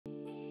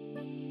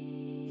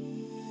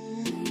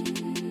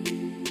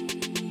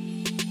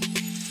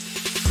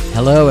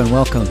Hello and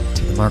welcome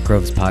to the Mark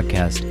Groves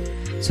podcast.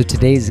 So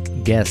today's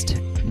guest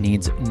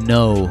needs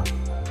no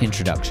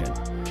introduction,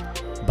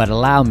 but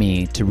allow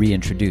me to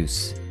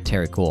reintroduce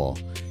Terri,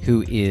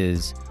 who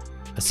is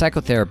a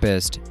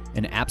psychotherapist,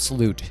 an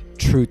absolute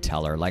truth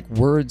teller, like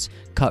words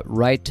cut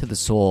right to the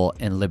soul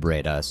and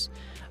liberate us.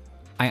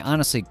 I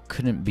honestly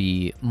couldn't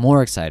be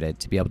more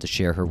excited to be able to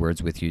share her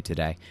words with you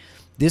today.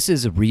 This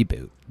is a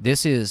reboot.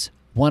 This is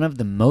one of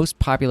the most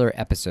popular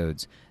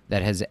episodes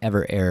that has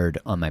ever aired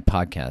on my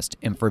podcast,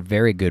 and for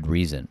very good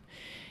reason.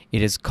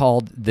 It is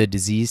called The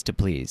Disease to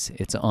Please.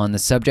 It's on the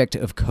subject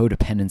of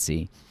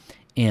codependency.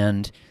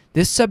 And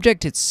this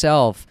subject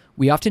itself,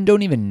 we often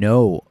don't even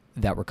know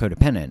that we're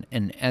codependent.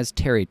 And as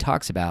Terri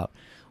talks about,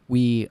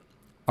 we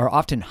are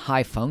often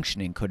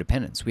high-functioning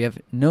codependents. We have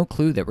no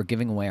clue that we're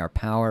giving away our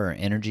power, our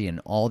energy,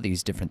 and all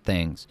these different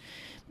things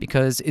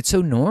because it's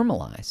so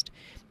normalized.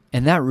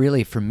 And that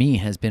really, for me,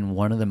 has been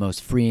one of the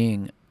most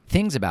freeing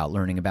things about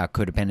learning about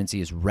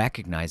codependency, is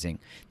recognizing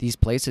these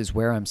places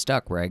where I'm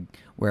stuck,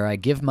 where I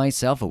give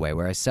myself away,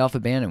 where I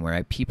self-abandon, where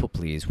I people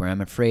please, where I'm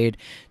afraid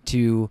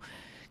to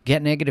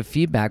get negative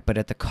feedback, but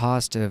at the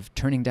cost of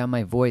turning down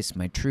my voice,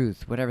 my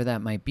truth, whatever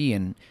that might be.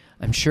 And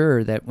I'm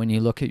sure that when you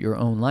look at your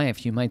own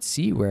life, you might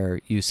see where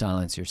you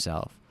silence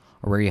yourself,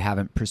 or where you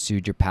haven't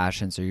pursued your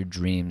passions or your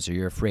dreams, or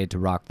you're afraid to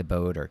rock the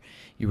boat, or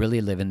you really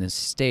live in this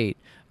state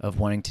of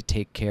wanting to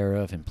take care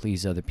of and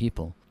please other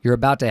people. You're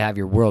about to have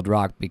your world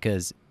rocked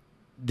because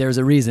there's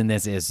a reason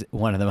this is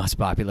one of the most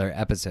popular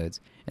episodes.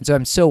 And so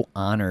I'm so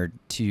honored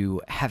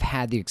to have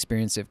had the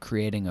experience of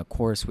creating a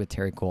course with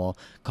Terri called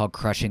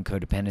Crushing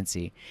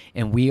Codependency.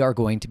 And we are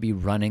going to be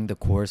running the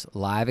course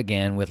live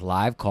again with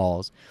live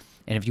calls.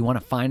 And if you want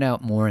to find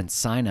out more and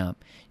sign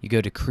up, you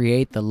go to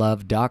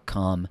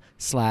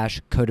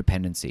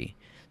createthelove.com/codependency.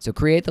 So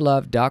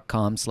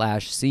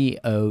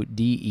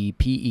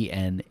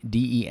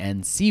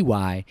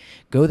createthelove.com/CODEPENDENCY.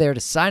 Go there to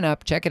sign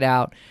up, check it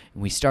out.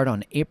 And we start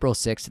on April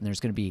 6th, and there's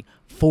going to be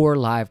 4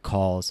 live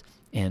calls,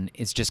 and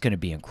it's just going to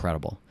be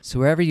incredible. So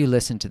wherever you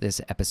listen to this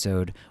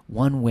episode,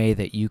 one way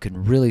that you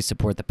can really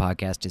support the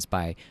podcast is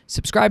by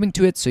subscribing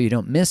to it so you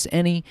don't miss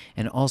any,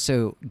 and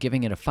also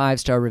giving it a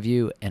 5-star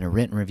review and a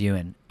written review.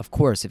 And of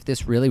course, if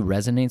this really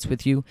resonates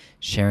with you,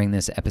 sharing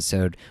this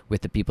episode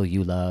with the people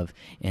you love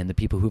and the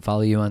people who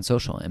follow you on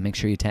social, and make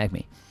sure you tag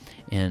me.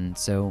 And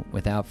so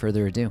without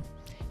further ado,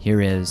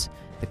 here is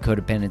the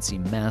Codependency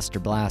Master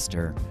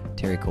Blaster,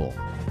 Terri.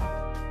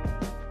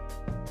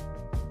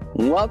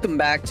 Welcome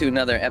back to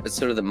another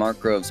episode of the Mark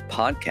Groves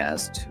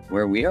podcast,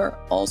 where we are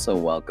also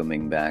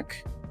welcoming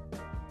back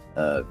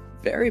a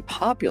very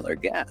popular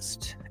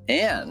guest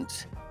and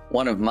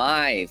one of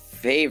my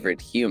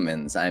favorite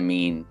humans. I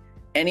mean,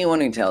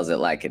 anyone who tells it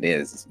like it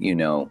is,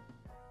 and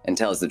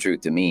tells the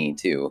truth to me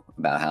too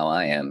about how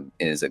I am,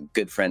 is a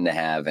good friend to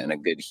have and a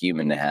good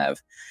human to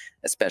have,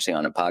 especially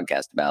on a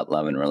podcast about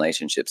love and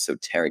relationships. So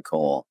Terri,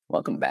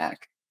 welcome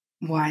back.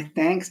 Why,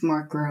 thanks,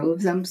 Mark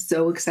Groves. I'm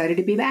so excited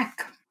to be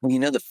back.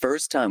 Well, the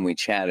first time we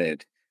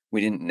chatted,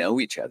 we didn't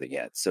know each other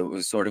yet. So it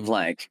was sort of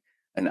like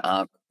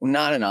not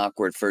an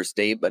awkward first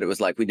date, but it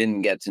was like we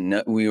didn't get to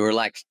know, we were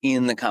like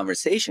in the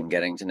conversation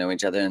getting to know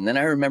each other. And then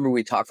I remember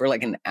we talked for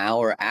like an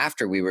hour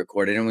after we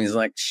recorded, and we was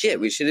like,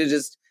 shit, we should have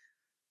just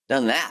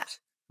done that.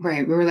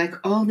 Right. We were like,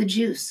 all the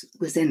juice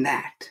was in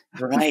that.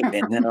 Right.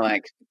 And then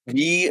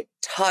we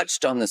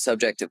touched on the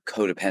subject of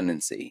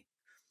codependency.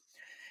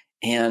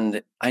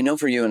 And I know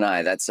for you and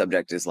I, that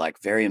subject is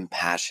like very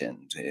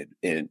impassioned.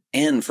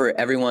 And for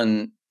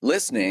everyone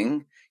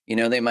listening,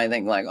 they might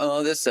think like,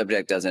 oh, this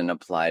subject doesn't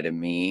apply to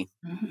me.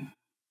 Mm-hmm.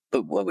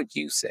 But what would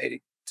you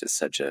say to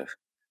such a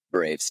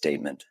brave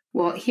statement?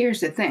 Well,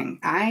 here's the thing.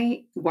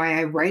 Why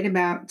I write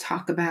about,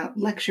 talk about,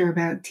 lecture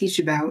about, teach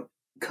about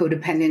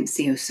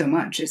codependency so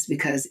much is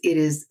because it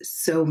is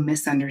so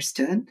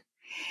misunderstood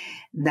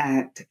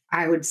that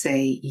I would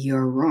say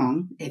you're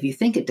wrong if you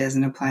think it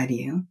doesn't apply to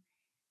you.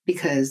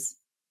 Because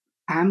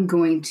I'm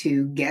going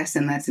to guess,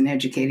 and that's an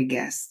educated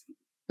guess,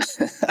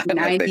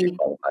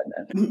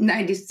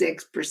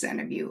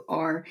 96% of you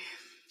are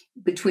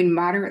between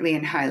moderately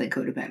and highly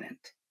codependent.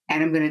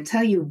 And I'm going to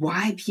tell you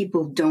why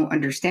people don't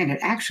understand it,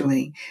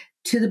 actually,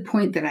 to the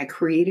point that I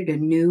created a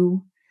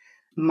new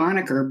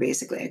moniker,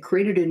 basically. I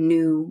created a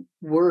new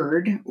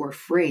word or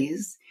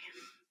phrase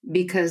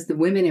because the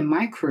women in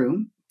my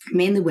crew,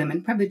 mainly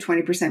women, probably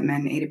 20%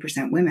 men,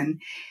 80% women,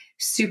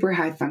 super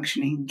high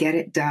functioning, get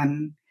it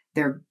done.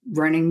 They're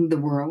running the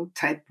world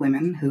type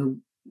women who,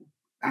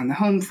 on the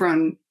home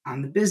front,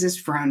 on the business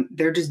front,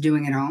 they're just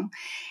doing it all.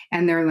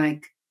 And they're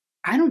like,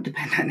 I don't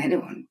depend on any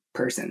one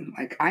person.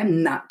 Like,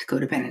 I'm not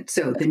codependent.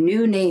 So the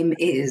new name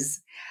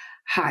is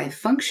high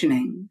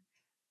functioning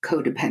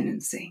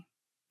codependency.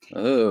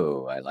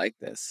 Oh, I like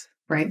this.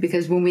 Right?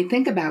 Because when we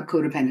think about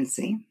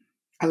codependency,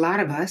 a lot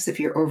of us, if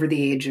you're over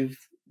the age of,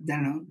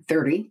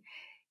 30,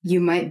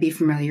 you might be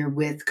familiar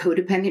with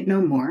Codependent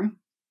No More.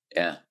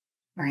 Yeah.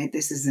 Right.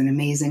 This is an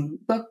amazing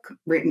book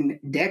written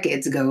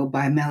decades ago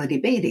by Melody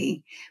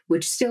Beatty,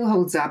 which still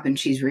holds up, and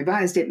she's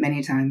revised it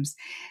many times.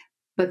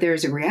 But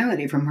there's a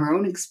reality from her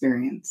own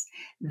experience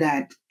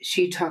that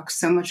she talks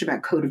so much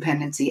about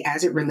codependency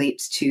as it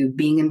relates to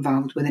being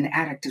involved with an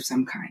addict of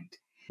some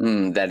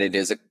kind. That it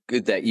is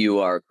that you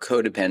are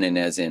codependent,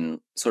 as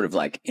in sort of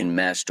like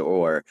enmeshed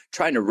or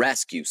trying to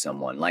rescue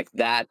someone. Like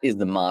that is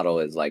the model,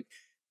 is like,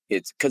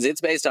 it's because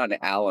it's based on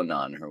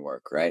Al-Anon, her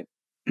work, right?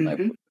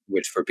 Like,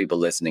 which for people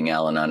listening,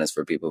 Al-Anon is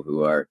for people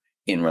who are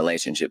in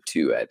relationship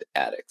to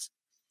addicts.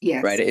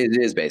 Yes. Right. It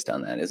is based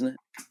on that, isn't it?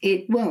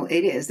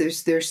 It is.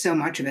 There's so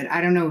much of it. I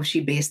don't know if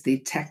she based the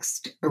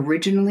text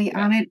originally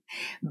on it,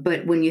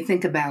 but when you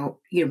think about,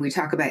 we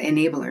talk about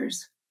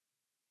enablers.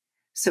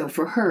 So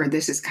for her,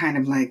 this is kind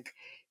of like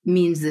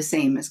means the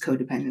same as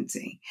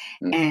codependency.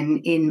 And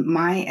in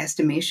my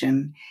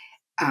estimation,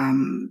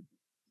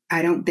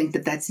 I don't think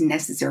that that's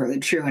necessarily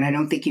true. And I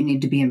don't think you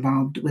need to be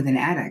involved with an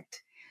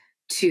addict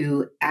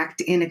to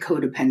act in a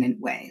codependent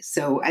way.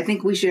 So I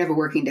think we should have a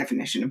working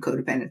definition of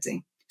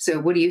codependency. So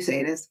what do you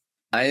say it is?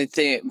 I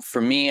think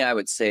for me, I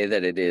would say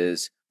that it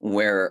is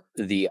where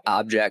the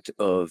object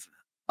of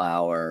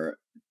our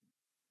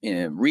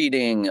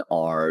reading,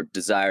 our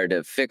desire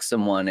to fix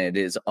someone,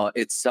 it's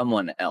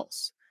someone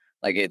else.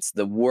 Like it's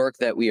the work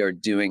that we are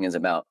doing is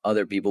about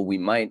other people.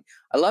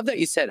 I love that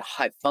you said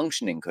high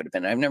functioning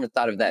codependent. I've never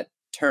thought of that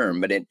term,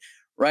 but it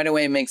right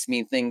away makes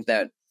me think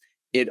that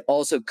it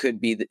also could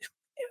be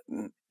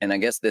and I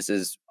guess this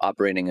is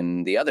operating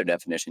in the other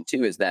definition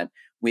too, is that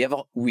we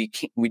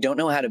don't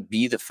know how to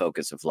be the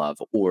focus of love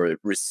or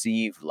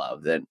receive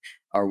love, that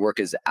our work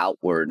is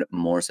outward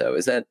more so.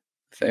 Is that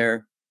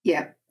fair?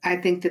 Yeah, I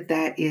think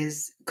that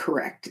is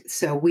correct.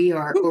 So we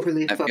are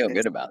overly focused. I feel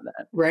good about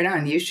that. Right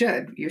on. You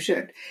should.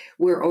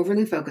 We're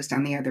overly focused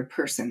on the other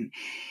person.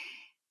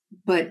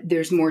 But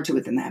there's more to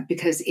it than that,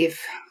 because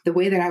if the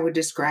way that I would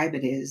describe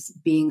it is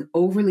being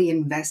overly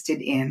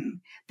invested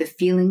in the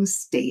feeling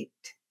state,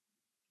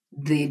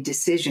 the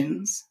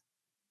decisions,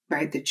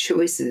 right, the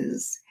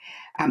choices,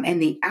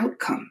 and the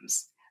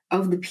outcomes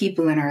of the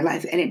people in our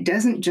life. And it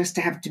doesn't just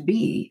have to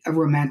be a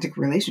romantic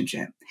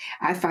relationship.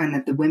 I find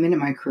that the women in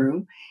my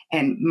crew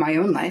and my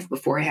own life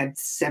before I had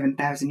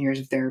 7,000 years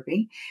of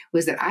therapy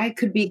was that I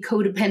could be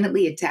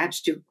codependently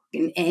attached to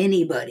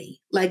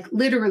anybody, like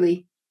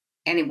literally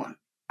anyone.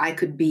 I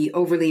could be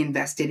overly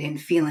invested in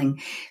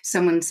feeling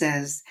someone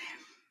says,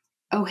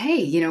 oh,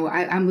 hey,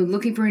 I'm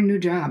looking for a new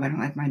job. I don't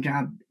like my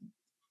job.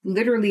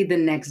 Literally the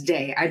next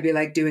day, I'd be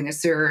like doing a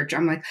search.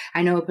 I'm like,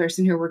 I know a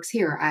person who works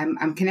here.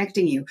 I'm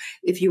connecting you.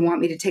 If you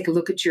want me to take a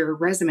look at your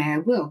resume, I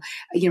will.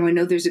 I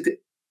know there's a good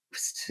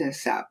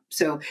stop.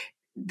 So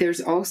there's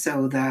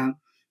also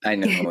I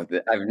know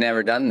that I've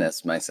never done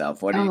this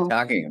myself. What are you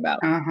talking about?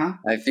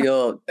 I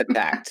feel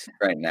attacked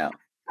right now.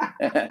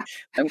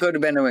 I'm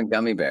codependent with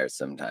gummy bears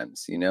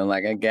sometimes,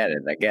 like I get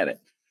it.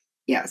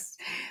 Yes.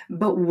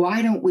 But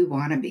why don't we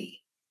want to be?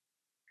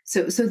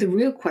 So the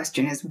real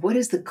question is, what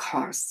is the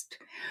cost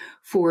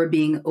for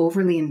being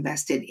overly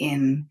invested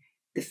in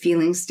the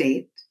feeling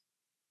state,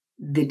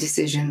 the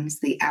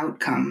decisions, the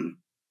outcome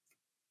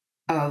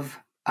of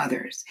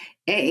others?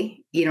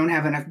 You don't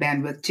have enough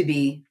bandwidth to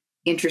be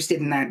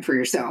interested in that for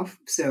yourself.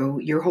 So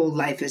your whole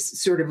life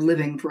is sort of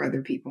living for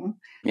other people.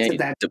 Yeah, so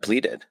you're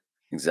depleted,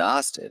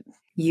 exhausted.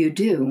 You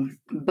do.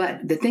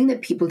 But the thing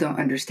that people don't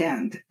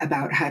understand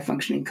about high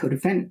functioning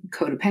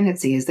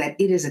codependency is that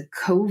it is a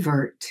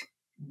covert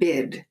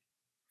bid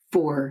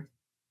for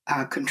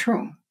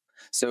control.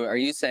 So are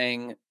you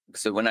saying,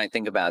 so when I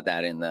think about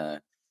that in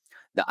the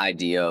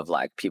idea of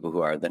like people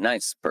who are the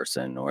nice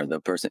person or the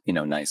person,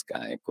 nice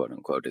guy, quote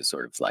unquote, is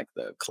sort of like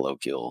the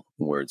colloquial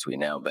words we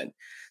know. But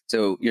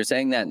so you're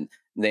saying that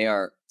they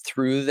are,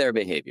 through their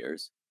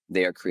behaviors,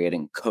 they are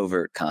creating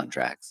covert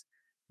contracts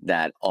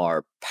that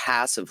are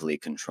passively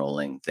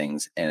controlling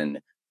things and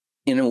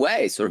in a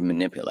way sort of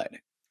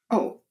manipulating.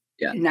 Oh,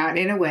 yeah. Not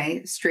in a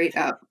way, straight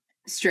up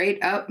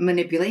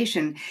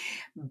manipulation.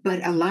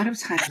 But a lot of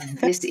times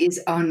this is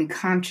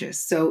unconscious.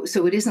 So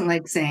it isn't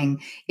like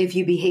saying, if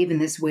you behave in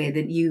this way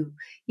that you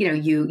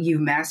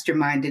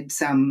masterminded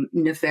some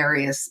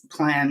nefarious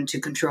plan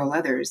to control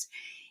others.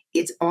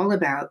 It's all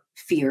about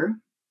fear.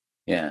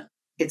 Yeah.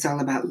 It's all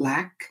about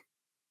lack.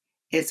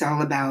 It's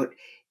all about,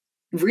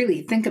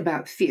 really think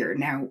about fear.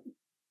 Now,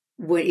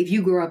 if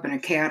you grew up in a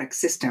chaotic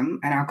system,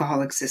 an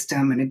alcoholic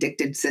system, an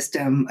addicted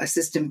system, a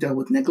system filled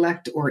with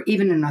neglect, or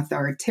even an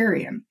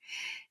authoritarian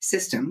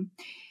system,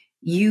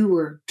 you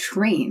were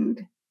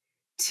trained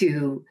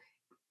to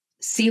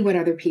see what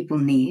other people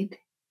need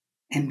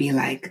and be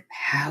like,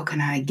 how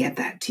can I get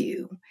that to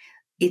you?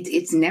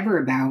 It's never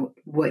about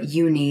what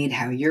you need,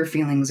 how your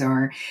feelings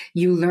are.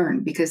 You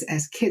learn, because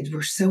as kids,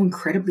 we're so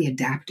incredibly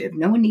adaptive.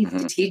 No one needs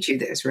to teach you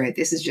this, right?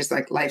 This is just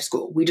like life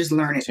school. We just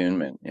learn it.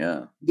 Attunement,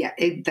 yeah. Yeah,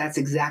 that's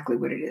exactly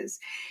what it is.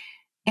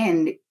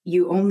 And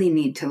you only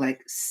need to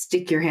like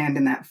stick your hand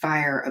in that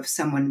fire of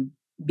someone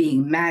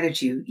being mad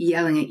at you,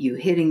 yelling at you,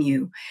 hitting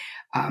you,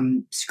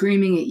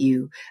 screaming at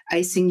you,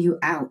 icing you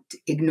out,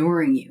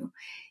 ignoring you.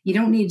 You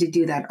don't need to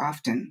do that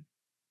often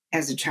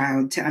as a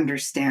child to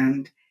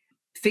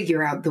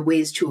figure out the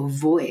ways to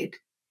avoid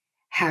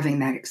having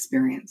that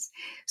experience.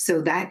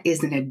 So that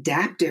is an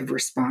adaptive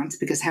response,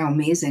 because how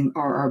amazing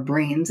are our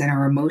brains and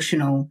our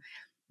emotional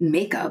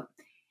makeup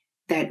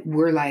that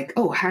we're like,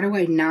 oh, how do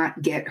I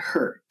not get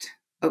hurt?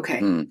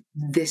 Okay,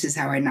 this is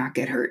how I not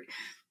get hurt.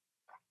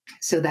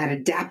 So that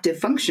adaptive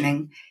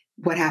functioning,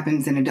 what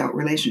happens in adult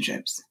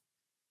relationships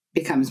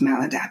becomes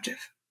maladaptive.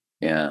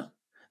 Yeah.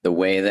 The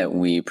way that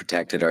we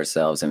protected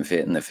ourselves and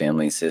fit in the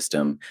family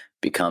system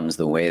becomes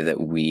the way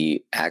that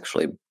we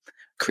actually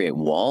create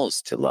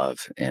walls to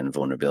love and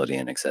vulnerability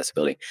and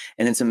accessibility.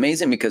 And it's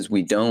amazing because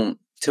we don't,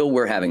 till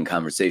we're having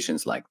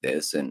conversations like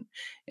this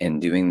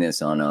and doing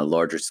this on a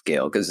larger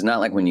scale, because it's not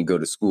like when you go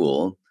to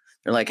school,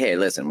 they're like, hey,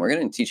 listen, we're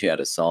going to teach you how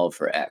to solve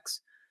for X,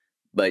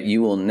 but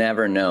you will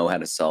never know how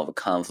to solve a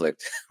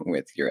conflict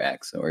with your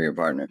ex or your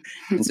partner.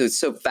 And so it's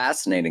so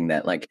fascinating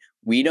that like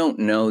we don't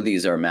know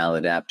these are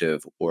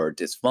maladaptive or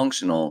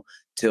dysfunctional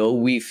till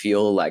we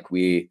feel like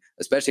we,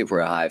 especially if we're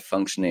a high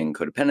functioning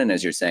codependent,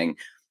 as you're saying,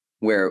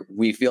 where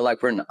we feel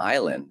like we're an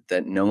island,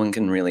 that no one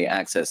can really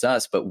access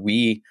us, but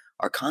we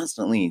are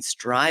constantly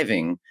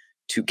striving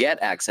to get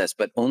access,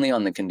 but only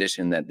on the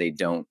condition that they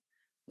don't,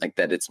 like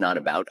that it's not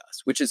about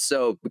us, which is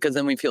so, because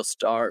then we feel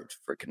starved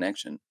for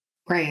connection.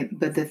 Right.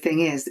 But the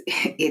thing is,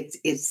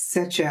 it's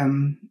such,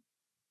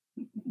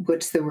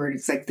 what's the word?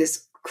 It's like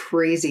this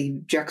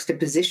crazy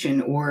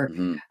juxtaposition, or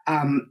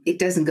it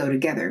doesn't go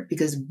together,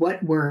 because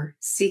what we're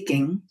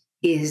seeking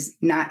is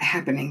not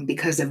happening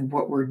because of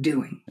what we're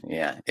doing.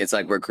 Yeah. It's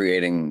like we're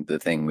creating the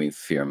thing we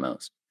fear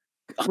most.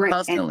 Right.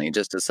 Constantly,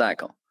 just a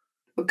cycle.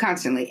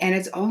 Constantly. And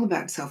it's all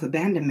about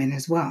self-abandonment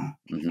as well.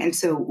 And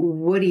so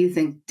what do you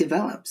think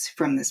develops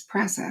from this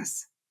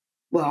process?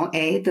 Well,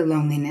 the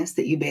loneliness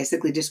that you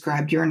basically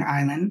described. You're an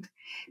island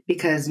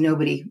because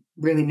nobody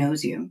really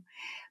knows you.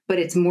 But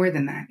it's more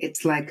than that.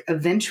 It's like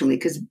eventually,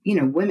 because,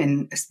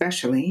 women,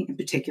 especially in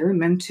particular,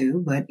 men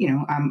too, but,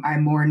 I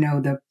more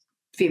know the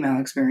female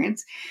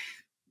experience.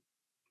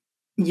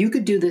 You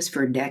could do this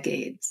for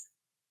decades,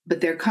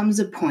 but there comes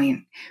a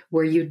point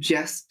where you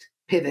just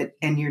pivot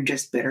and you're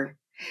just bitter.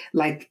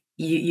 Like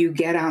you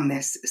get on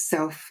this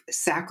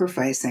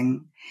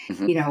self-sacrificing.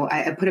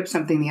 I put up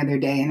something the other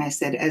day and I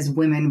said, as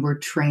women, we're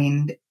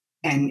trained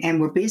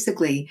and we're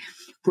basically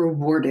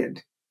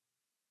rewarded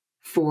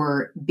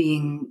for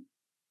being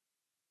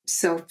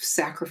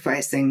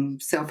self-sacrificing,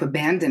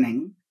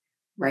 self-abandoning,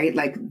 right?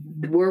 Like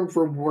we're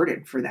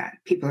rewarded for that.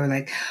 People are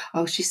like,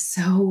 oh, she's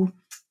so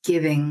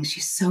giving.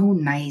 She's so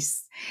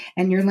nice.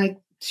 And you're like,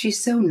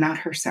 she's so not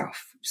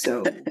herself.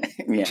 So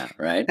yeah,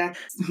 right.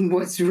 That's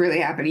what's really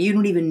happening. You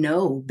don't even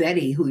know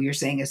Betty, who you're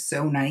saying is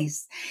so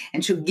nice,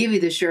 and she'll give you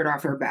the shirt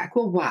off her back.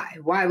 Well, why?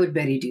 Why would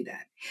Betty do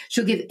that?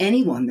 She'll give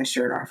anyone the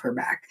shirt off her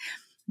back.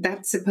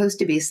 That's supposed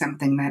to be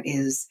something that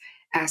is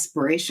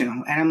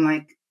aspirational. And I'm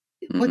like,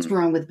 what's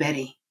wrong with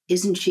Betty?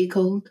 Isn't she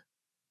cold?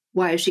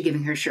 Why is she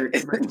giving her shirt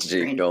to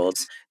she cold?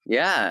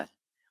 Yeah.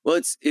 Well,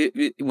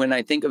 when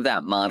I think of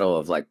that model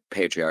of like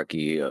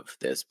patriarchy, of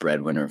this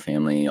breadwinner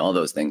family, all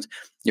those things,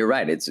 you're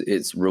right.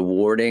 It's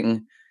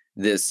rewarding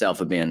this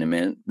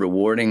self-abandonment,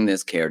 rewarding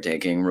this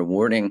caretaking,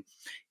 rewarding.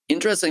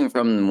 Interesting,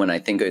 from when I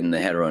think in the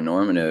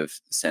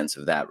heteronormative sense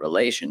of that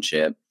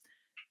relationship,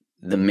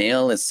 the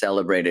male is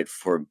celebrated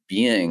for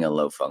being a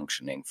low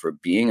functioning, for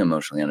being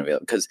emotionally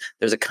unavailable, because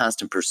there's a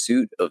constant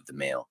pursuit of the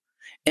male.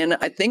 And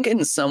I think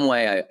in some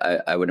way,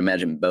 I would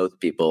imagine both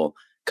people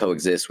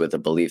coexist with a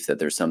belief that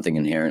there's something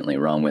inherently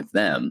wrong with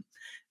them,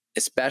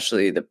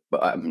 especially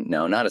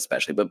no, not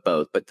especially, but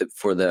both. But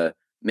for the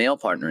male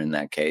partner in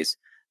that case,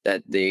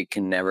 that they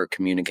can never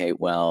communicate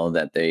well,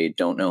 that they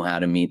don't know how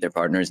to meet their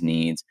partner's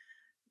needs.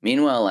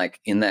 Meanwhile,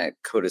 like in that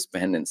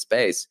codependent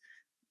space,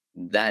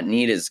 that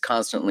need is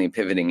constantly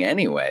pivoting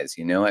anyways.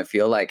 I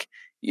feel like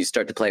you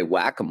start to play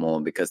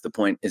whack-a-mole because the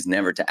point is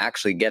never to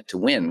actually get to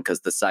win,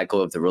 because the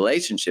cycle of the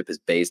relationship is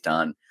based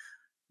on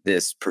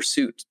this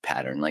pursuit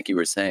pattern, like you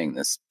were saying,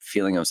 this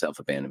feeling of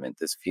self-abandonment,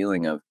 this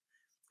feeling of,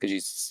 because you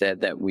said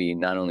that we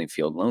not only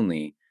feel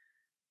lonely,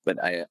 but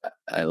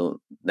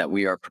that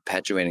we are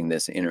perpetuating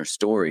this inner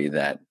story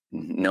that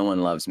no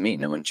one loves me,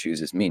 no one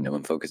chooses me, no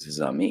one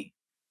focuses on me.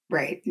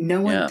 Right.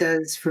 No one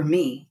does for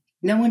me.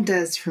 No one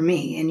does for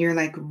me. And you're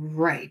like,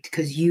 right,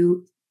 because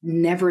you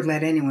never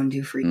let anyone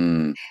do for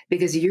you,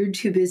 because you're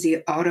too busy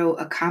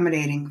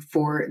auto-accommodating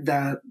for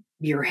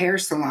your hair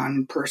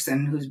salon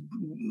person who's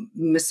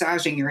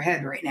massaging your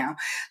head right now.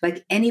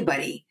 Like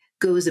anybody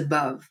goes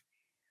above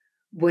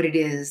what it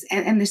is.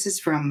 And this is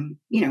from,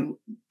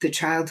 the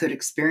childhood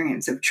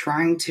experience of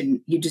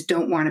you just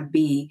don't want to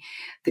be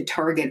the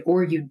target,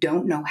 or you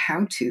don't know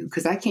how to.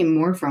 Because I came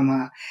more from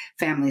a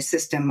family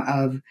system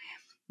of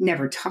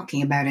never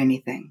talking about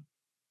anything.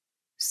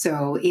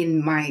 So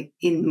in my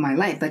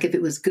life, like if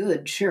it was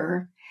good,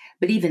 sure.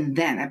 But even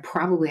then, I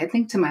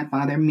think to my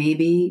father,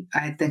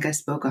 I think I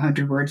spoke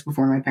 100 words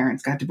before my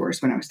parents got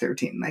divorced when I was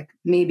 13, like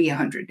maybe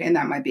 100. And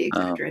that might be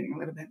exaggerating a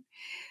little bit.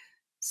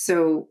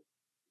 So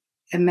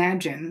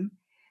imagine,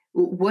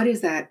 what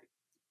does that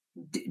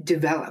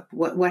develop?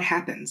 What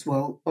happens?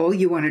 Well, all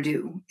you want to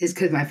do is,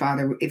 because my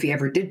father, if he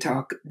ever did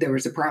talk, there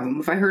was a problem.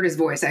 If I heard his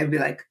voice, I'd be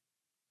like,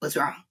 What's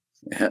wrong?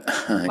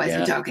 Why is he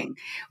Yeah. talking?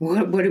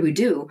 What do we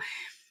do?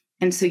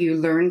 And so you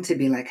learn to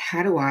be like,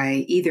 how do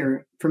I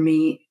either, for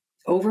me,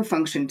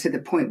 overfunction to the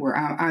point where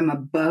I'm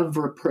above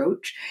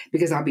reproach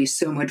because I'll be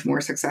so much more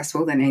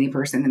successful than any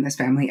person in this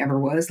family ever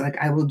was. Like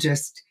I will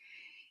just,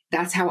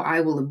 that's how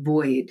I will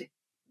avoid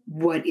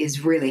what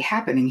is really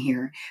happening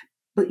here.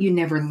 But you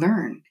never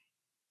learn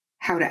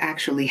how to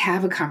actually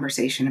have a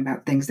conversation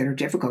about things that are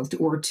difficult,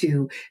 or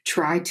to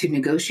try to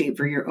negotiate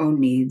for your own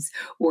needs,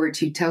 or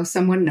to tell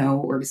someone no,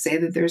 or to say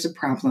that there's a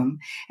problem.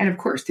 And of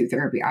course, through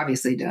therapy,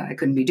 obviously, I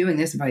couldn't be doing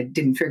this if I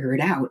didn't figure it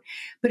out.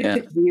 But it Yeah.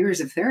 took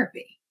years of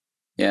therapy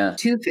Yeah.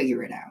 to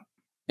figure it out.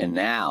 And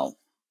now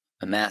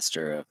a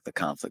master of the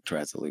conflict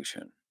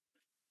resolution.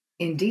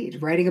 Indeed.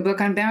 Writing a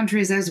book on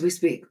boundaries as we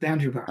speak.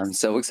 Boundary Box. I'm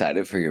so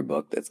excited for your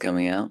book that's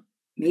coming out.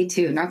 Me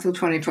too. Not till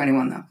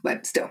 2021, though,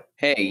 but still.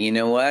 Hey, you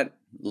know what?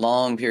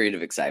 Long period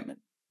of excitement.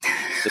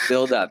 The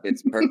build up,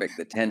 it's perfect.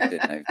 The tension,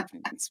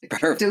 it's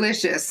perfect.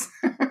 Delicious.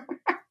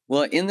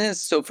 Well, in this,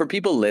 so for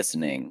people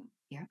listening,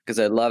 Yeah. because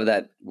I love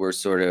that we're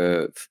sort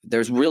of,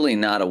 there's really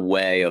not a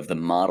way of the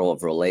model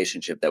of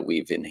relationship that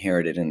we've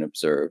inherited and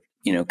observed,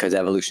 you know, because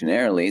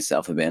evolutionarily,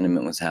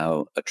 self-abandonment was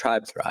how a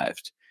tribe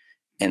thrived.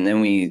 And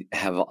then we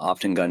have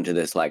often gone to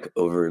this like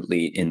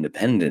overly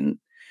independent,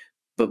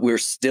 but we're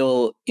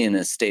still in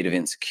a state of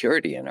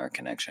insecurity in our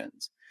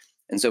connections.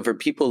 And so for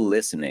people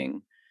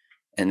listening,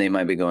 and they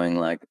might be going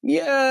like,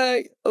 yeah,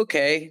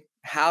 okay,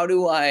 how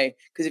do I,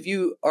 because if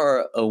you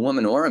are a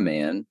woman or a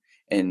man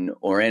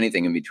or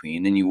anything in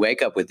between, and you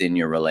wake up within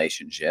your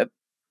relationship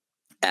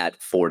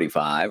at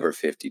 45 or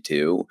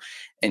 52,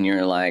 and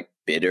you're like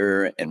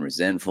bitter and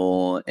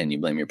resentful, and you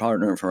blame your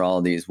partner for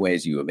all these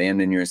ways you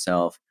abandon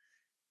yourself,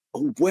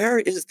 where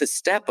is the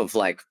step of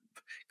like,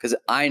 because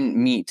I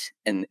meet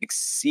and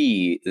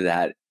see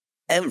that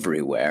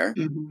everywhere.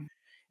 Mm-hmm.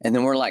 And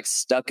then we're like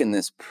stuck in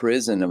this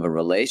prison of a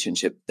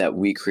relationship that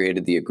we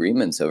created the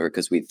agreements over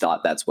because we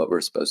thought that's what we're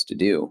supposed to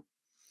do.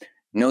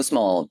 No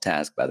small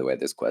task, by the way,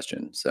 this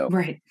question. So,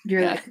 Right.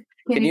 You're yeah. like,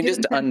 Can you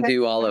just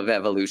undo all of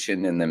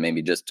evolution, and then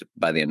maybe just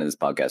by the end of this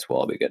podcast, we'll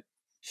all be good?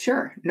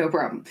 Sure, no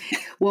problem.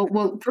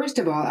 Well, first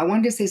of all, I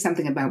wanted to say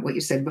something about what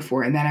you said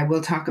before, and then I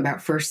will talk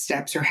about first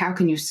steps, or how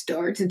can you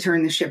start to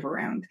turn the ship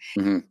around.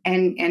 Mm-hmm.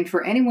 And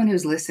for anyone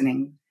who's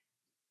listening,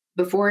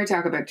 before I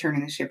talk about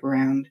turning the ship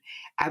around,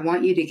 I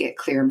want you to get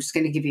clear. I'm just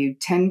going to give you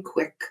 10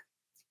 quick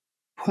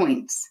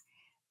points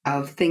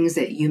of things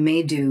that you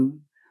may do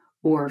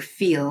or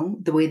feel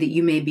the way that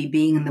you may be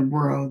being in the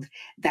world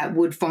that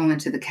would fall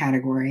into the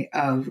category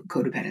of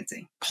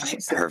codependency.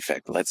 Right? So,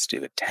 Perfect. Let's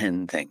do it.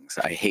 10 things.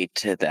 I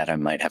hate that I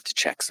might have to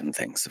check some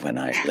things when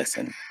I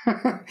listen.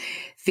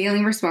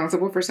 feeling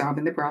responsible for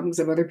solving the problems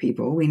of other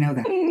people. We know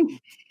that.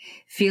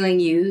 Feeling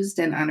used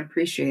and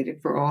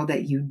unappreciated for all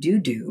that you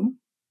do.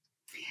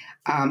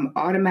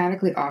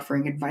 Automatically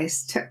offering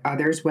advice to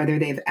others, whether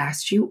they've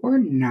asked you or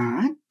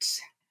not.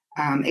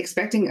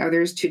 Expecting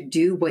others to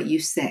do what you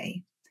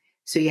say.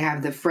 So you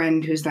have the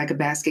friend who's like a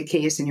basket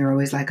case, and you're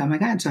always like, oh my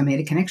God, so I made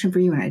a connection for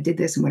you and I did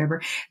this and whatever.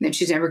 And then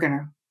she's never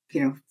going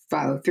to,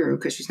 follow through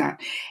because she's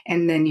not.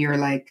 And then you're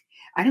like,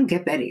 I don't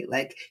get Betty.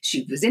 Like,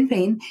 she was in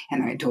pain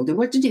and I told her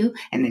what to do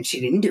and then she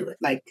didn't do it.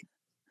 Like,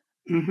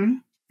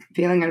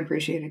 feeling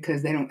unappreciated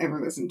because they don't ever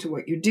listen to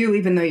what you do,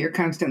 even though you're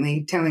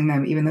constantly telling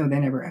them, even though they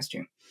never asked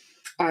you.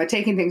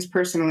 Taking things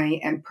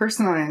personally and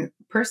personalizing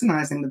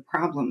the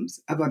problems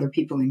of other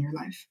people in your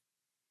life.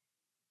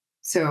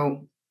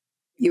 So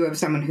you have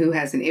someone who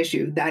has an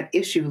issue. That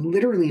issue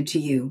literally to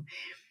you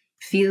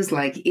feels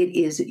like it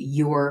is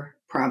your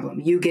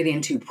problem. You get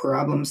into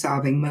problem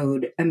solving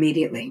mode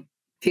immediately.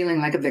 Feeling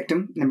like a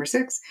victim, number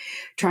 6.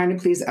 Trying to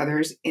please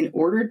others in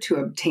order to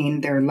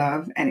obtain their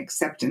love and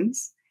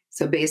acceptance.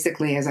 So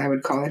basically, as I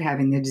would call it,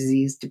 having the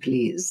disease to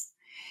please.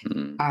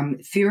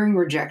 Fearing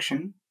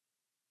rejection,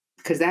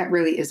 because that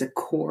really is a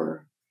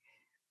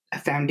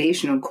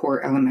foundational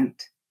core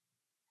element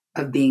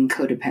of being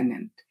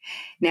codependent.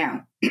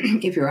 Now,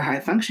 if you're a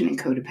high-functioning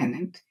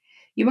codependent,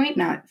 you might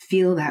not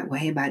feel that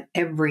way about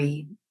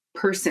every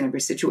person, every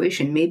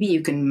situation. Maybe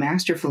you can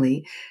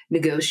masterfully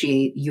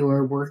negotiate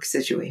your work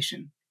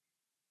situation,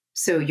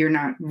 so you're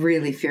not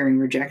really fearing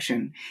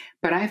rejection.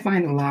 But I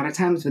find a lot of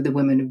times with the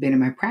women who've been in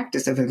my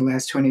practice over the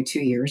last 22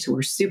 years who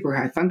are super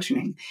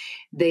high-functioning,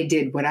 they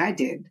did what I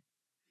did,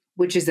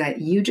 which is that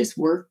you just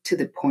work to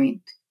the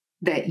point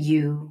that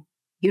you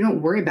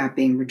don't worry about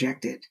being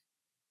rejected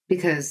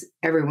because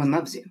everyone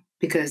loves you,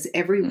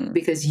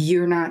 because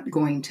you're not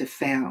going to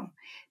fail,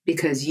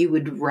 because you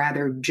would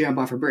rather jump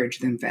off a bridge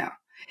than fail.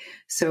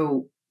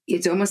 So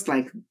it's almost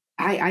like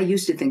I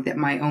used to think that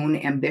my own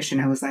ambition,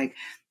 I was like,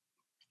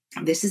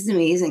 this is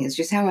amazing. It's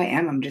just how I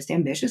am. I'm just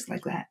ambitious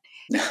like that.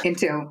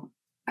 Until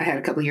I had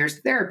a couple of years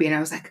of therapy and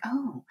I was like,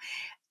 oh,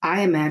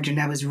 I imagined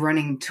I was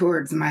running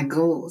towards my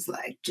goals,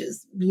 like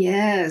just,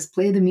 yes,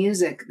 play the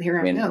music. Here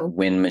I go.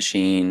 Wind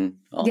machine.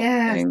 All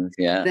things.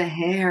 Yeah. The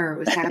hair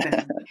was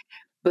happening.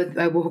 But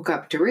I woke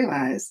up to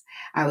realize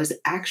I was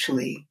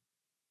actually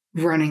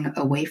running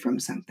away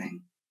from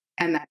something.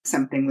 And that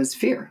something was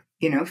fear.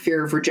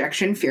 fear of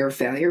rejection, fear of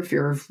failure,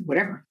 fear of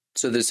whatever.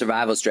 So the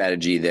survival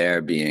strategy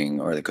there being,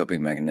 or the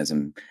coping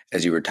mechanism,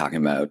 as you were talking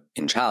about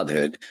in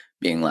childhood,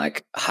 being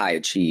like high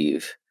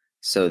achieve,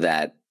 so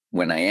that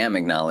when I am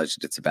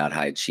acknowledged, it's about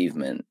high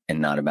achievement and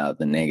not about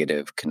the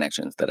negative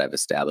connections that I've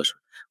established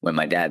when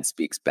my dad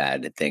speaks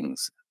bad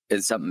things,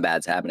 it's something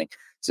bad's happening.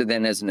 So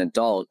then as an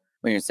adult,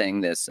 when you're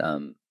saying this,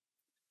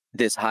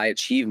 this high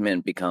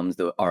achievement becomes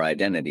our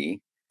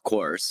identity. Of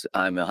course,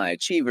 I'm a high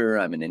achiever,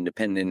 I'm an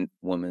independent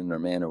woman or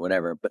man or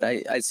whatever, but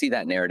I see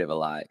that narrative a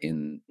lot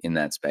in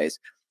that space.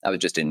 I was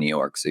just in New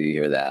York, so you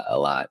hear that a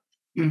lot.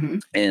 Mm-hmm.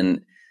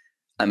 And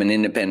I'm an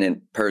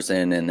independent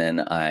person, and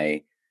then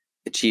I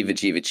achieve,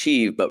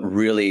 but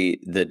really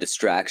the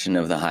distraction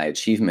of the high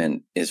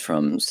achievement is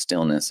from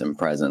stillness and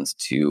presence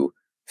to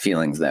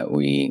feelings that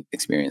we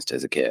experienced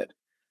as a kid.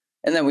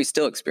 And then we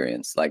still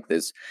experience like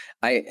this.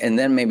 And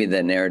then maybe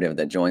the narrative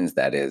that joins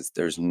that is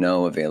there's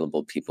no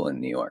available people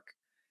in New York.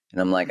 And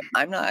I'm like,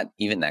 I'm not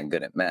even that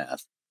good at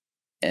math.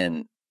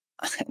 And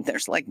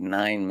there's like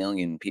 9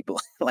 million people.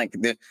 Like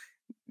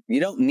you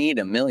don't need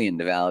 1 million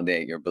to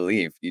validate your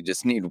belief. You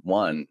just need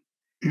one,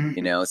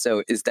 Mm-hmm.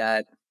 So is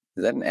that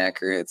an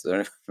accurate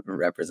sort of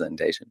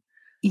representation?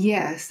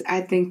 Yes,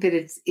 I think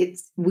that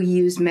we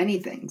use many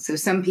things. So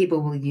some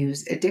people will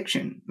use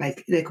addiction,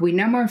 like we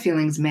numb our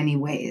feelings many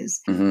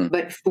ways. Mm-hmm.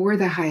 But for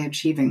the high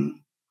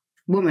achieving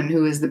woman,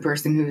 who is the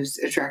person who's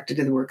attracted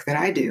to the work that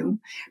I do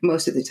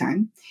most of the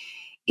time,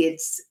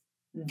 it's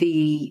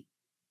you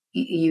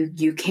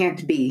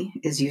can't be,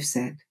 as you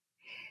said,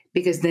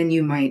 because then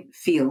you might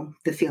feel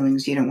the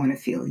feelings you don't want to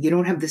feel. You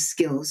don't have the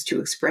skills to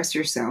express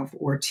yourself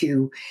or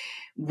to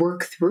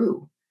work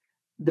through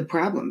the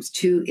problems,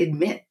 to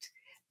admit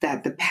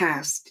that the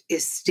past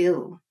is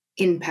still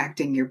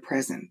impacting your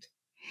present.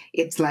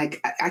 It's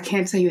like, I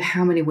can't tell you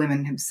how many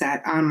women have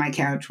sat on my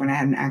couch when I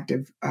had an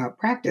active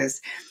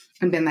practice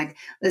and been like,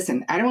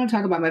 listen, I don't want to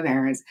talk about my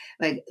parents.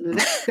 Like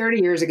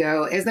 30 years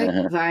ago, it's like,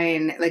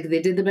 fine. Like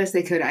they did the best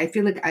they could. I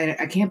feel like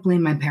I can't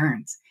blame my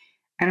parents.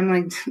 And I'm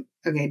like,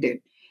 okay, dude,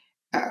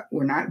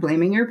 we're not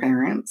blaming your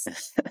parents,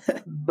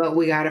 but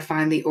we got to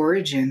find the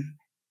origin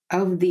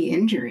of the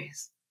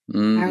injuries.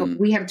 How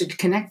we have to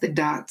connect the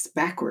dots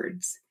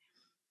backwards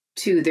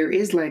to there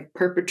is like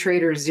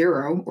perpetrator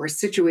zero or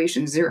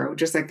situation zero,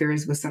 just like there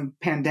is with some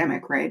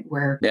pandemic, right?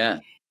 Where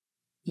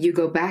you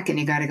go back and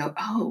you got to go,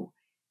 oh,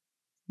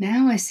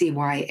 now I see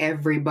why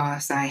every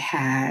boss I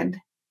had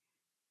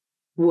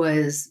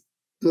was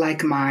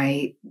like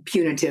my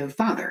punitive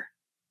father.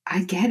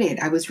 I get it.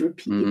 I was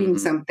repeating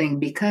something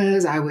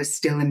because I was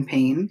still in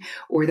pain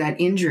or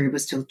that injury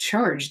was still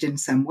charged in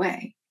some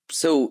way.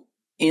 So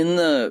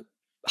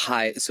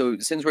so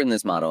since we're in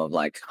this model of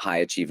like high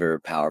achiever,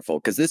 powerful,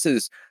 because this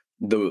is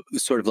the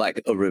sort of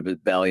like a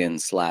rebellion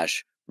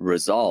 /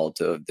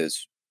 result of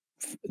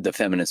the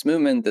feminist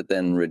movement that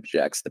then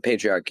rejects the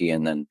patriarchy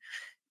and then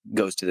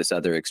goes to this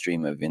other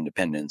extreme of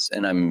independence.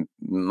 And I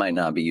might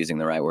not be using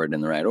the right word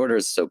in the right order.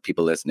 So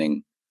people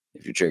listening,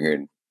 if you're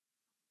triggered,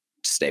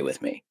 stay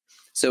with me.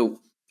 So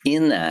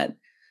in that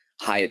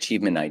high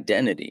achievement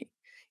identity,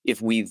 if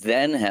we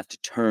then have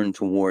to turn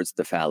towards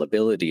the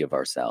fallibility of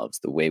ourselves,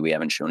 the way we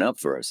haven't shown up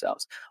for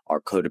ourselves, our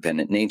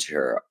codependent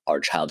nature, our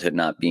childhood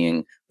not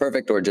being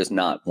perfect or just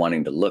not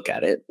wanting to look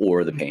at it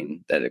or the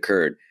pain that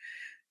occurred,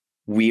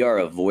 we are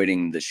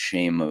avoiding the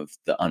shame of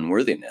the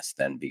unworthiness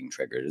then being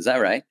triggered. Is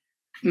that right?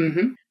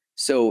 Mm-hmm.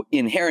 So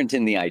inherent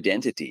in the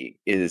identity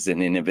is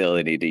an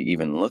inability to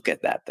even look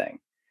at that thing,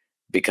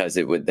 because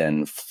it would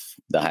then,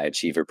 the high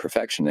achiever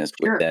perfectionist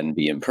would then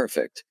be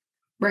imperfect.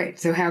 Right.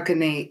 So how can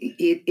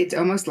it's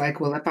almost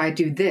like, well, if I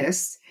do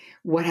this,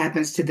 what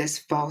happens to this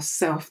false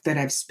self that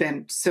I've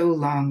spent so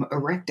long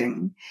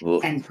erecting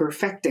and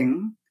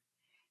perfecting?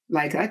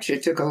 Like that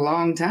shit took a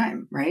long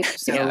time, right?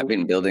 So yeah, I've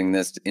been building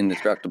this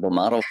indestructible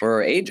model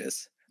for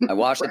ages. I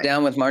wash it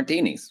down with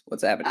martinis.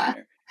 What's happening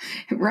here?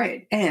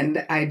 Right.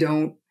 And I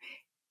don't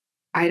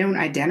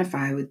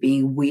identify with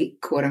being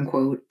weak, quote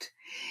unquote,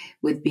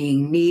 with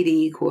being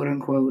needy, quote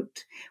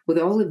unquote, with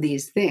all of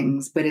these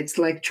things. But it's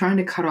like trying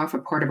to cut off a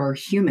part of our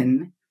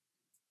humanness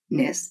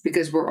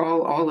because we're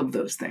all of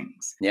those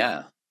things.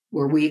 Yeah.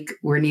 We're weak,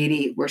 we're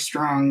needy, we're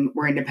strong,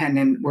 we're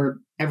independent, we're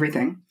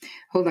everything.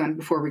 Hold on,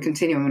 before we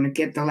continue, I'm going to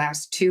get the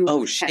last two.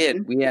 Oh,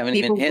 shit. We haven't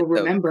People even hit will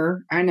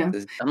remember. I know.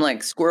 I'm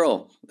like,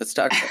 squirrel. Let's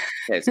talk about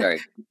it. Okay,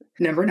 sorry.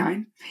 Number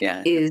 9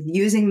 is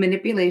using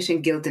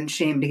manipulation, guilt, and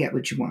shame to get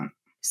what you want.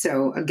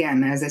 So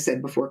again, as I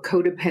said before,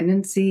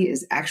 codependency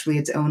is actually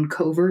its own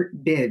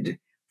covert bid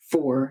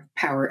for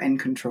power and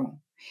control.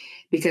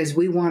 Because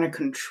we want to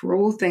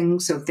control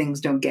things so things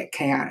don't get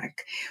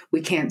chaotic. We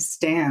can't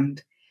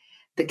stand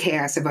the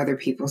chaos of other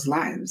people's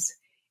lives.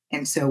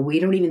 And so we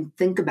don't even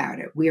think about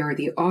it. We are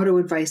the auto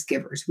advice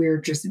givers. We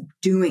are just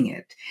doing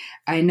it.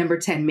 Number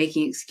 10,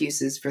 making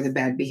excuses for the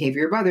bad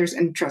behavior of others.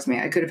 And trust me,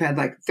 I could have had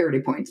like 30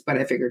 points, but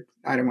I figured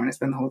I don't want to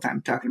spend the whole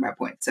time talking about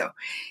points. So,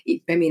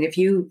 I mean, if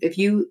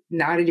you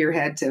nodded your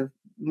head to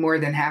more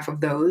than half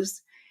of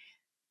those,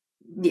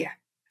 yeah,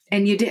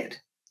 and you did.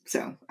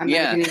 So I'm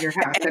not even in your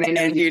house, and I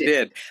know and you you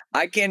did. did.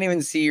 I can't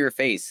even see your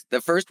face. The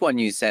first one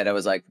you said, I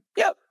was like,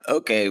 "Yep,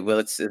 okay. Well,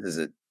 this is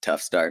a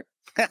tough start."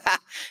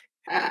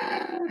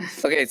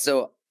 Okay,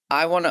 so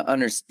I want to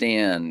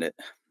understand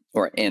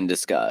and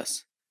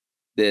discuss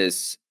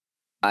this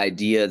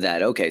idea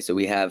that, okay, so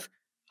we have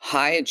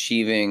high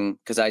achieving,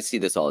 because I see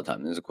this all the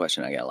time. There's a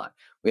question I get a lot.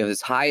 We have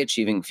this high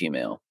achieving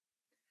female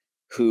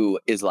who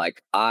is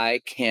like,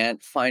 I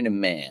can't find a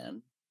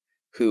man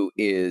who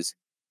is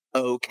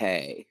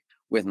okay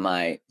with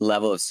my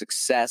level of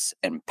success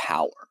and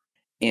power.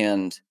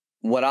 And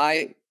what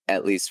I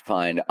at least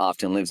find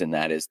often lives in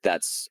that is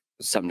that's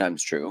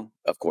sometimes true,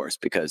 of course,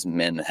 because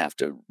men have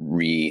to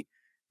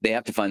they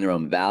have to find their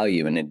own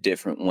value in a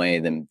different way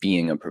than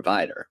being a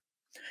provider,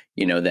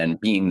 than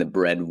being the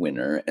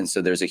breadwinner. And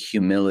so there's a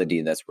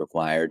humility that's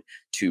required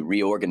to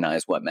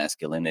reorganize what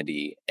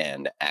masculinity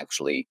and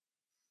actually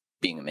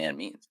being a man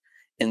means.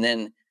 And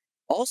then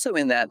also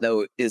in that,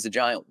 though, is a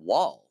giant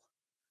wall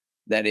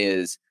that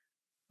is,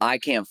 I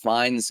can't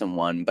find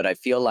someone, but I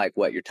feel like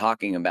what you're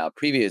talking about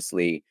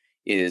previously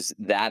is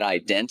that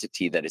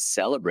identity that is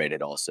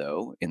celebrated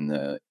also in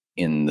the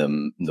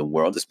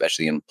world,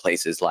 especially in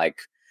places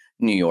like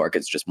New York.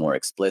 It's just more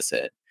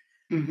explicit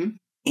in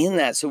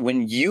that. So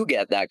when you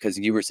get that, because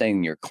you were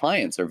saying your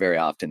clients are very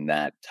often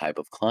that type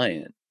of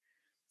client,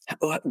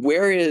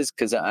 where is,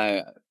 because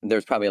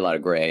there's probably a lot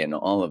of gray in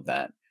all of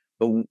that,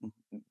 but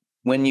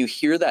when you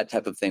hear that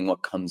type of thing,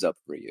 what comes up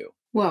for you?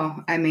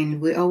 Well, I mean,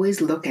 we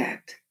always look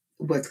at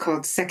what's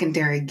called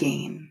secondary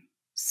gain.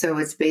 So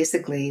it's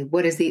basically,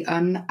 what is the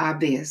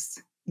unobvious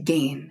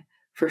gain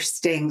for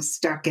staying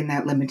stuck in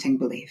that limiting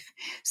belief?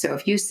 So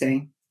if you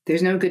say,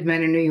 there's no good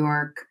men in New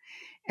York,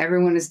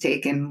 everyone is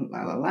taken,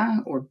 la, la, la,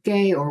 or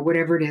gay, or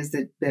whatever it is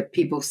that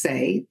people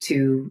say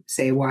to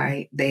say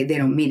why they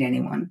don't meet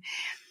anyone.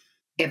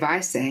 If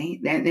I say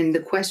that, and the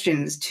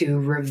questions to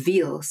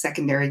reveal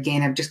secondary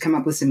gain, I've just come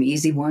up with some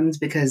easy ones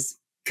because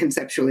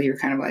conceptually you're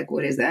kind of like,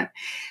 what is that?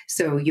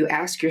 So you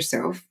ask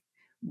yourself,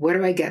 what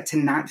do I get to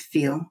not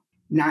feel,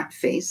 not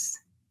face,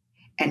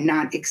 and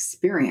not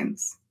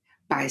experience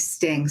by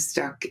staying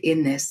stuck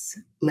in this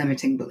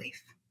limiting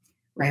belief,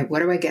 right? What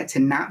do I get to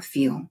not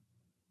feel,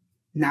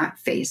 not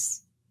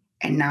face,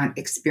 and not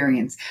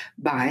experience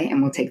by,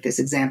 and we'll take this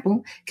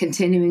example,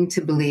 continuing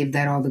to believe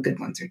that all the good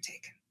ones are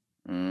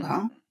taken?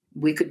 Well,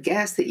 we could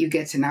guess that you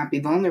get to not be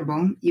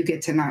vulnerable. You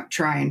get to not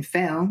try and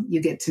fail.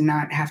 You get to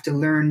not have to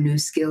learn new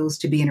skills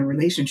to be in a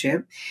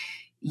relationship.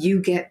 You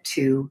get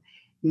to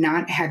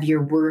not have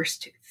your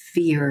worst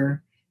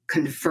fear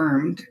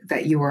confirmed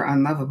that you are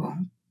unlovable.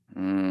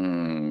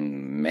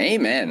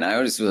 Amen. I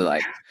was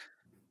like,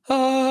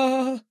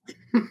 ah.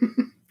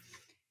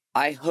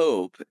 I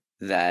hope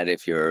that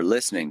if you're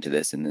listening to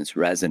this and this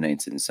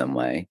resonates in some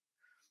way,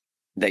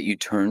 that you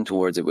turn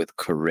towards it with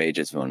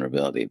courageous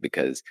vulnerability,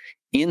 because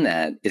in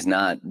that is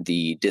not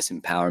the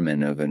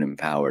disempowerment of an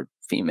empowered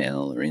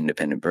female or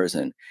independent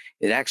person.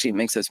 It actually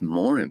makes us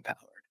more empowered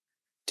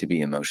to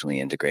be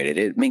emotionally integrated.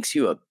 It makes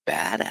you a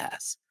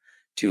badass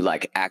to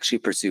like actually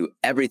pursue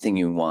everything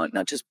you want,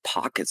 not just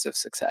pockets of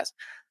success,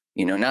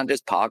 not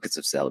just pockets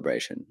of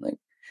celebration. Like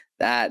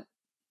that,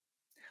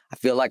 I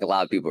feel like a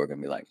lot of people are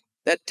going to be like,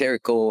 that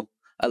Terri cool.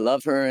 I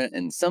love her.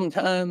 And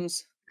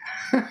sometimes.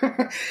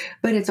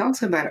 But it's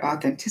also about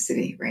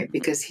authenticity, right?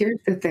 Because here's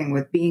the thing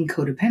with being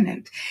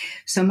codependent.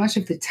 So much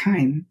of the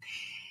time,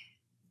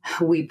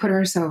 we put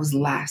ourselves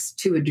last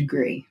to a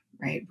degree,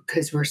 right?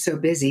 Because we're so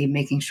busy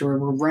making sure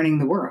we're running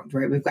the world,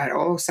 right? We've got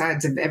all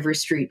sides of every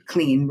street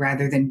clean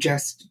rather than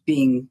just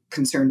being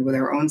concerned with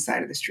our own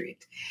side of the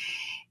street.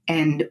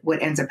 And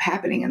what ends up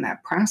happening in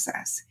that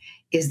process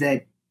is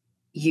that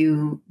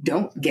you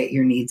don't get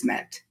your needs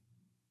met,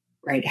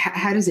 right?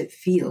 How does it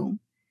feel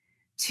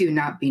to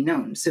not be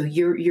known? So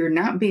you're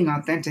not being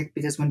authentic,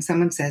 because when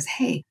someone says,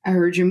 hey, I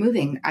heard you're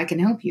moving, I can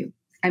help you.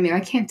 I mean,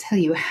 I can't tell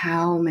you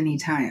how many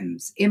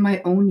times in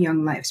my own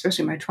young life,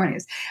 especially in my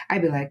 20s,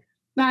 I'd be like,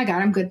 no, I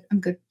got it. I'm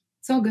good.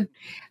 It's all good.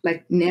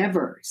 Like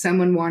never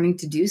someone wanting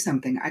to do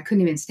something. I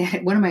couldn't even stand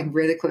it. One of my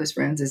really close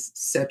friends is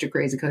such a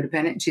crazy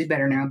codependent. She's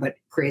better now, but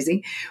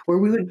crazy, where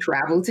we would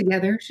travel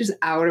together. She's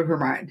out of her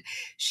mind.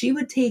 She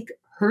would take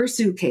her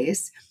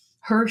suitcase,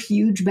 her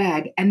huge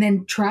bag, and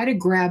then try to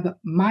grab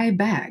my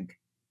bag.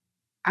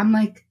 I'm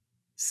like,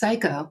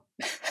 psycho,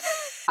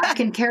 I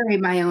can carry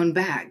my own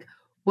bag.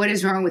 What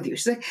is wrong with you?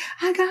 She's like,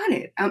 I got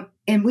it.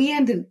 And we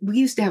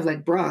used to have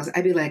like bras.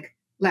 I'd be like,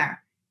 Lara,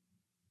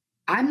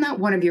 I'm not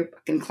one of your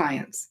fucking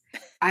clients.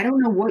 I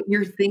don't know what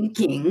you're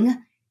thinking.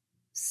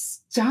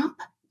 Stop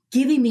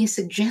giving me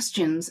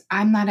suggestions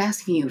I'm not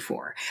asking you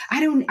for.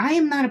 I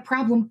am not a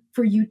problem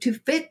for you to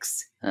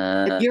fix.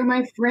 If you're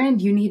my friend,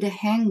 you need to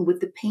hang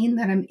with the pain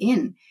that I'm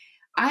in.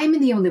 I'm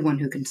the only one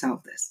who can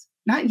solve this,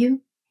 not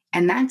you.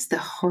 And that's the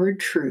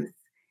hard truth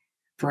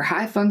for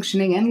high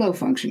functioning and low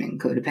functioning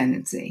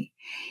codependency,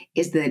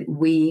 is that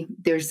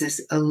there's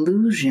this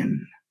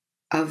illusion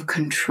of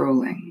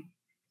controlling,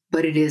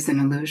 but it is an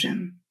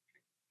illusion.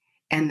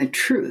 And the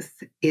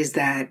truth is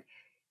that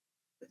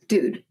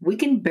dude, we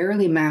can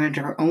barely manage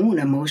our own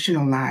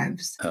emotional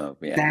lives, Oh,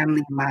 yeah.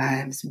 family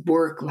lives,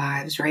 work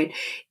lives, right?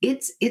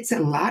 It's a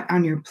lot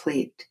on your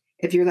plate.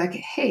 If you're like,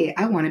 hey,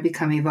 I want to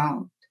become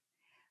evolved.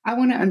 I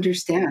want to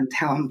understand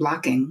how I'm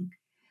blocking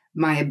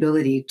my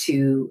ability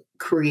to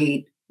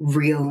create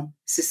real,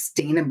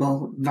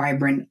 sustainable,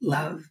 vibrant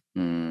love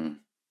Mm.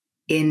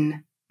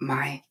 in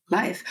my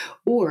life,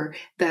 or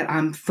that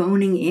I'm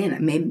phoning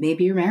in.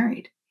 Maybe you're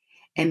married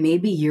and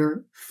maybe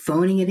you're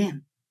phoning it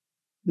in.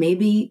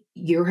 Maybe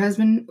your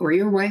husband or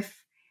your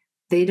wife,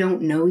 they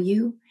don't know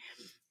you,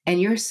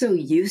 and you're so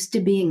used to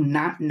being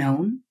not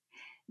known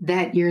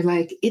that you're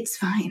like, it's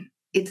fine.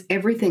 It's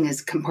everything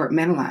is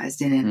compartmentalized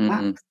and in a Mm.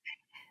 box.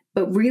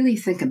 But really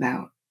think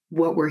about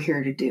what we're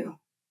here to do,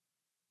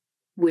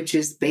 which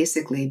is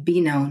basically be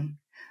known,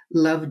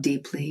 love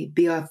deeply,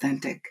 be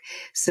authentic.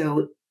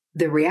 So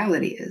the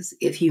reality is,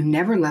 if you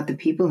never let the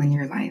people in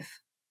your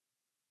life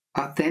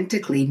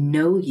authentically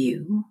know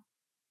you,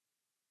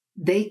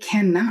 they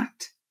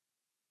cannot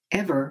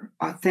ever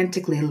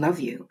authentically love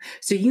you.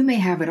 So you may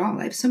have it all.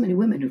 I have so many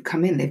women who've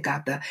come in, they've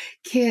got the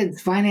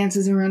kids,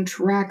 finances are on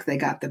track, they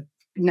got the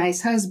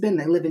nice husband,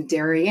 they live in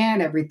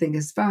Darien, everything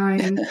is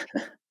fine.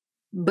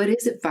 But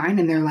is it fine?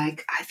 And they're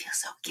like, I feel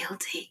so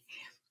guilty.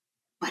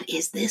 But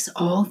is this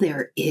all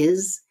there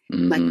is?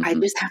 Like, I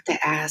Mhm. just have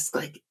to ask,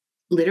 like,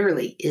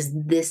 literally, is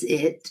this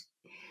it?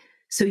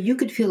 So you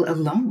could feel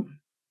alone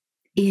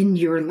in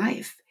your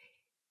life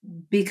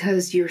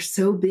because you're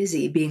so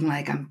busy being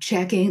like, I'm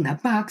checking the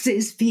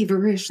boxes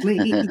feverishly.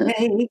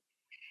 Yay.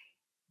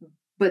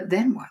 But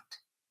then what?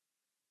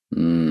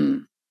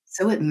 Mm.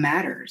 So it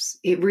matters.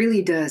 It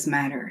really does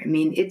matter. I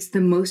mean, it's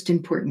the most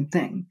important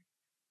thing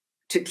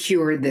to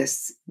cure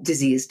this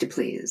disease to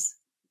please.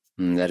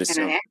 That is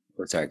And so.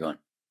 Oh, sorry, go on.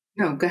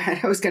 no, go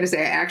ahead. I was going to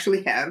say, I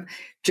actually have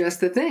just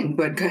the thing,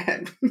 but go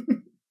ahead.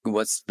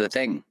 What's the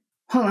thing?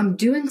 Well, I'm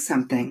doing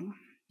something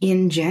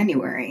in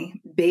January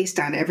based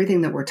on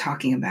everything that we're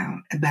talking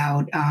about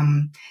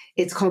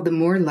it's called the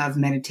More Love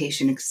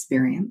Meditation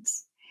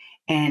Experience.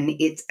 And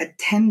it's a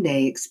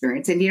 10-day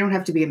experience. And you don't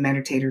have to be a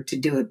meditator to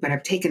do it, but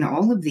I've taken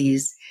all of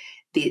this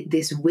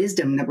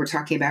wisdom that we're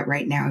talking about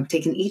right now. I've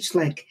taken each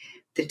like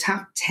the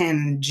top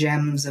 10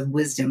 gems of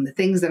wisdom, the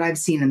things that I've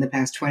seen in the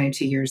past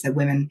 22 years that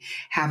women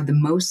have the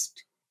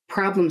most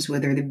problems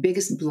with, or the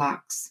biggest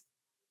blocks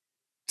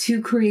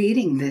to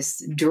creating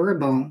this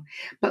durable,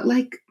 but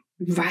like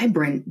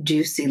vibrant,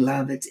 juicy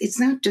love. It's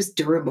not just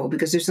durable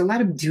because there's a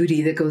lot of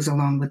duty that goes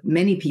along with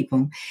many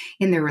people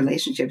in their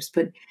relationships,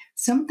 but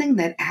something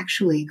that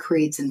actually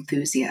creates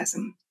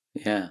enthusiasm,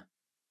 Yeah.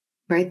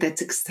 right?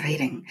 That's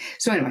exciting.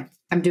 So anyway,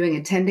 I'm doing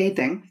a 10-day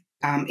thing.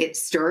 It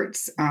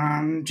starts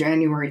on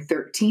January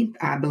 13th,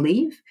 I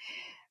believe.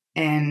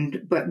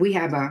 But we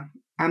have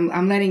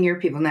I'm letting your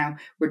people now,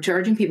 we're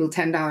charging people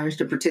 $10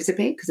 to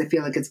participate because I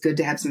feel like it's good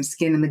to have some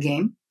skin in the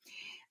game.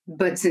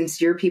 But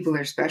since your people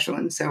are special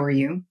and so are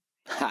you,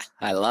 Ha,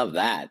 I love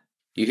that.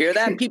 You hear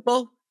that,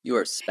 people? You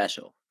are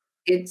special.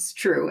 it's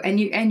true. And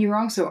you're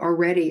also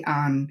already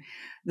on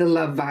the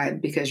love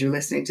vibe because you're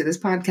listening to this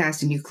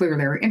podcast and you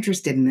clearly are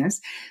interested in this.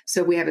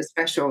 So we have a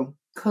special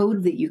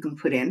code that you can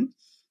put in.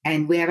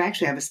 And we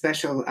actually have a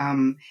special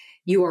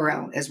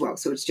URL as well.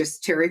 So it's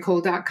just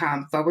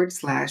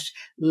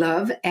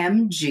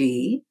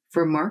terricole.com/lovemg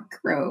for Mark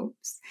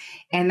Groves.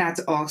 And that's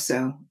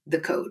also the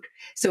code.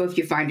 So if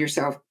you find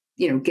yourself,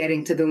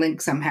 getting to the link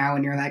somehow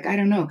and you're like, I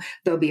don't know,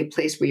 there'll be a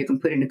place where you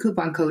can put in a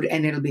coupon code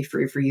and it'll be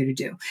free for you to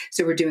do.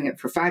 So we're doing it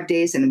for 5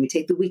 days and then we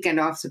take the weekend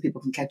off so people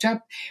can catch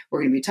up.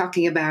 We're going to be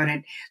talking about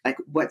it, like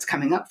what's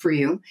coming up for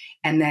you.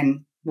 And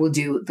then we'll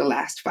do the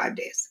last 5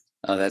 days.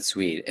 Oh, that's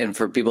sweet. And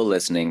for people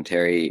listening,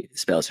 Terri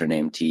spells her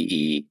name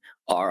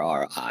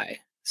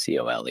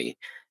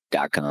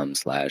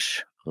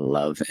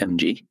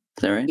TERRICOLE.com/lovemg. Is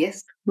that right?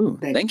 Yes. Ooh,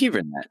 thank you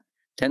for that.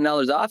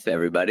 $10 off,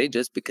 everybody,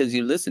 just because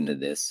you listen to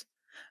this.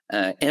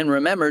 And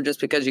remember,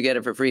 just because you get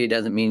it for free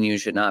doesn't mean you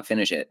should not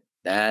finish it.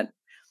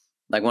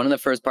 Like one of the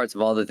first parts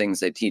of all the things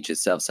they teach is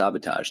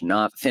self-sabotage.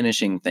 Not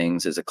finishing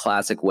things is a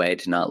classic way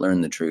to not learn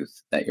the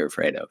truth that you're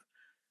afraid of.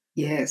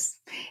 Yes.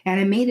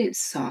 And I made it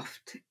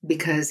soft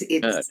because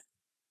Good.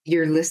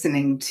 you're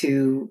listening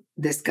to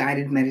this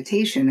guided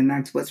meditation and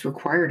that's what's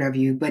required of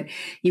you. But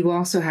you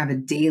also have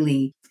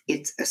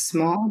it's a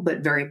small but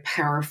very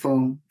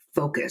powerful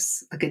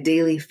focus, like a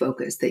daily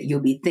focus that you'll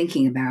be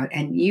thinking about.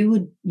 And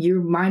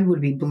your mind would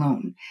be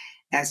blown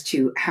as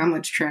to how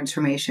much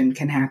transformation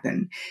can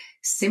happen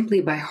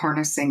simply by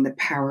harnessing the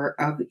power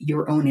of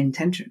your own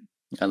intention.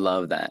 I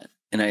love that.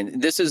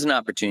 And this is an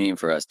opportunity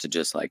for us to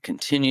just like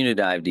continue to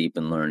dive deep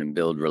and learn and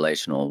build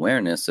relational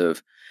awareness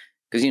of,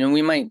 because,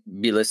 we might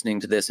be listening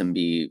to this and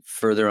be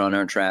further on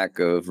our track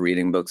of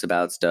reading books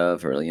about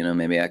stuff or,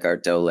 maybe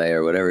Eckhart Tolle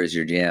or whatever is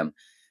your jam.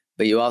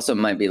 But you also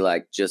might be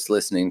like just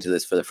listening to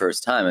this for the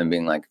first time and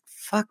being like,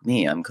 fuck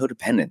me, I'm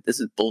codependent. This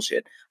is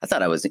bullshit. I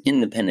thought I was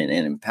independent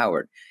and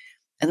empowered.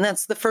 And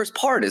that's the first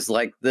part, is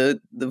like the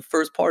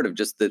first part of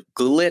just the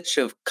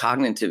glitch of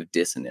cognitive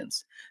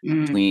dissonance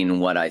between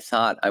what I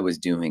thought I was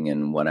doing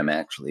and what I'm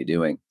actually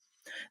doing.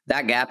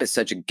 that gap is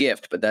such a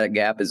gift, but that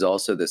gap is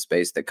also the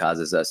space that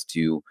causes us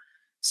to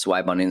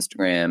swipe on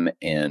Instagram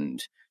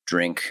and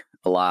drink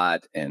a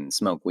lot and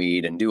smoke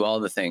weed and do all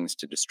the things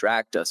to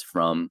distract us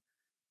from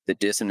the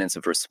dissonance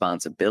of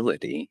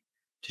responsibility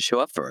to show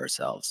up for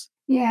ourselves.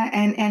 Yeah.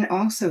 And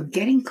also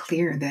getting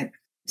clear that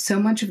so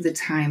much of the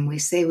time we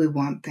say we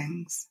want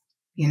things,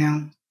 you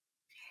know,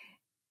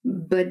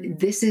 but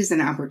this is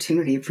an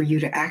opportunity for you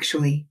to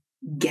actually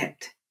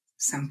get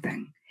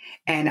something.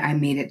 And I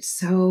made it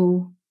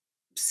so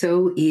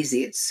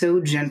easy. It's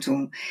so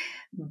gentle.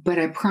 But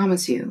I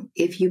promise you,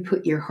 if you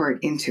put your heart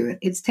into it,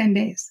 it's 10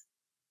 days.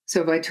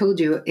 So if I told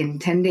you in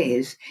 10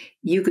 days,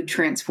 you could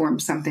transform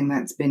something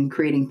that's been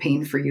creating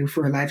pain for you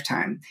for a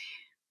lifetime,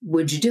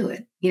 would you do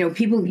it? You know,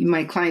 people,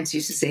 my clients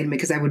used to say to me,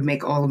 because I would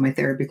make all of my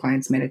therapy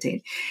clients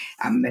meditate.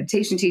 I'm a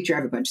meditation teacher. I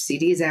have a bunch of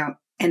CDs out.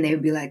 And they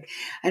would be like,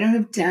 I don't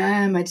have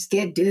time. I just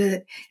can't do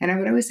it. And I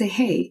would always say,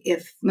 hey,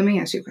 let me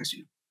ask you a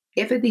question.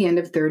 If at the end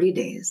of 30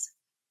 days,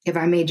 if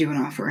I made you an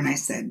offer and I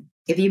said,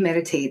 if you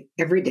meditate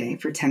every day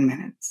for 10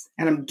 minutes,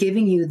 and I'm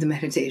giving you the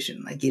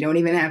meditation, like you don't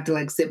even have to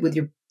like sit with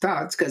your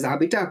thoughts because I'll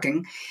be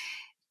talking.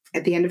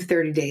 At the end of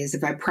 30 days,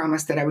 if I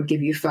promised that I would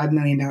give you $5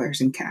 million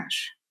in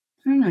cash,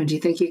 I don't know. Do you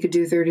think you could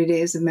do 30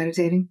 days of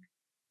meditating?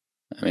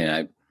 I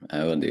mean,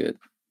 I will do it.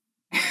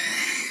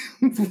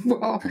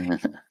 Well,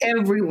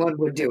 everyone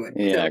would do it.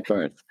 Yeah, So of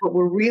course. what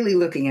we're really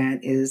looking at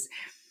is,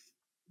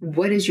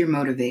 what is your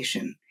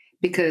motivation?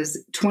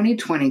 Because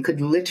 2020 could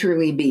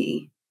literally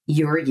be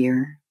your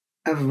year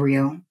of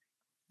real,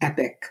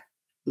 epic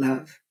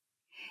love,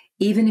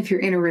 even if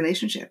you're in a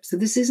relationship. So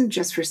this isn't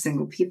just for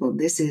single people.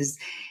 This is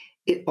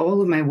it.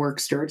 All of my work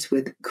starts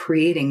with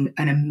creating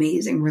an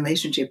amazing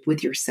relationship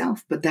with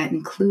yourself, but that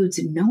includes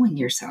knowing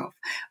yourself,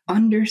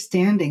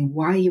 understanding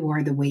why you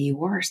are the way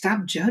you are.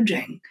 Stop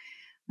judging.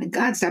 My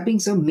God, stop being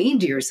so mean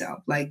to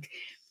yourself. Like,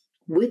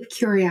 with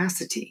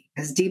curiosity,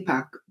 as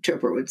Deepak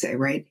Chopra would say,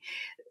 right?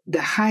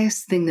 The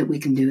highest thing that we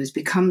can do is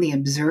become the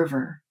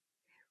observer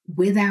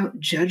without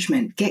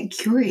judgment. Get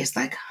curious,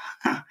 like,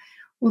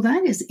 well,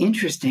 that is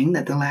interesting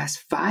that the last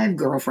 5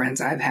 girlfriends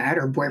I've had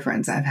or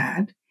boyfriends I've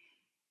had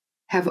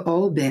have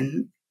all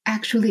been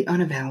actually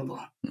unavailable.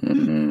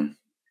 Mm-hmm.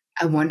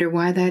 I wonder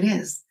why that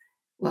is.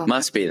 Well,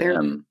 must be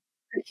them.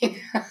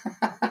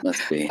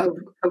 Must be.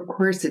 Of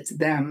course it's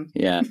them.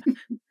 Yeah.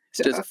 It's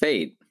just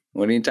fate.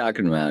 What are you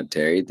talking about,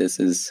 Terri?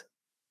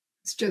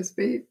 It's just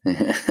fate.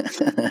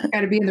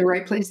 Got to be in the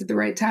right place at the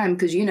right time,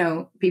 because, you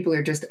know, people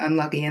are just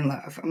unlucky in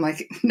love. I'm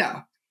like,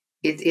 no.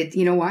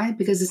 You know why?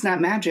 Because it's not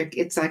magic.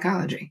 It's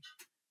psychology.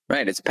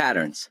 Right. It's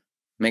patterns.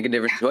 Make a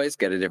different choice,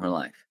 get a different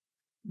life.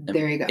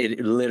 There you go. It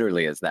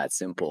literally is that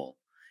simple.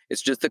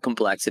 It's just the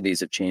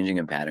complexities of changing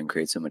a pattern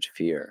create so much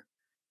fear,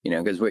 you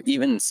know, because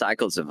even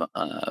cycles of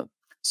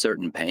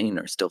certain pain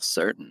are still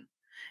certain.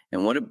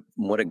 And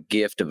what a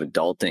gift of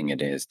adulting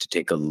it is to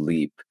take a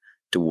leap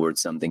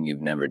towards something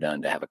you've never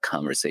done, to have a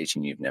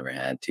conversation you've never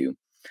had, to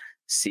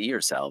see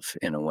yourself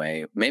in a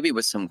way, maybe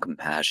with some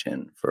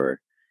compassion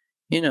for,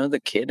 you know, the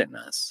kid in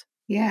us.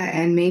 Yeah,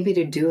 and maybe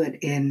to do it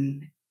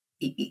in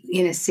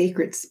a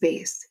sacred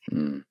space.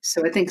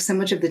 So I think so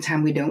much of the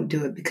time we don't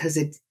do it because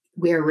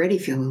we already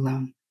feel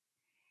alone.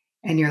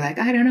 And you're like,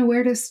 I don't know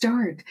where to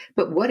start.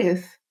 But what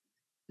if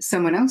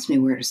someone else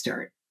knew where to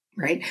start,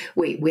 right?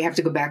 Wait, we have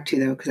to go back to,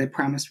 though, because I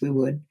promised we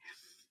would.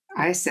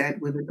 I said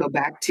we would go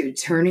back to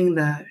turning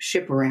the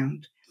ship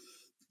around.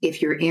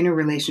 If you're in a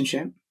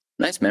relationship.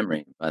 Nice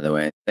memory, by the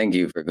way. Thank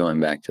you for going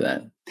back to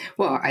that.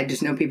 Well, I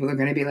just know people are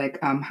going to be like,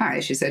 hi,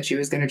 she said she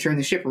was going to turn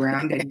the ship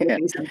around and give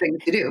me something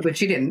to do, but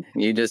she didn't.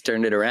 You just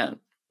turned it around.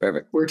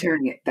 Perfect. We're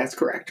turning it. That's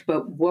correct.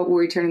 But what were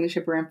we turning the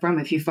ship around from?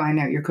 If you find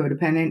out you're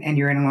codependent and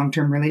you're in a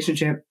long-term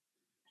relationship,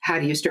 how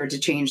do you start to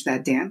change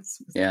that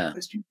dance? Yeah.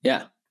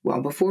 Yeah.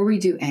 Well, before we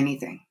do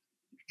anything,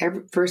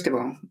 first of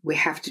all, we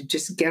have to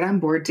just get on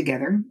board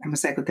together. I'm a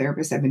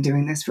psychotherapist. I've been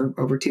doing this for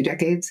over 2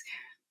 decades.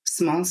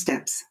 Small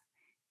steps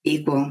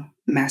equal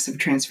massive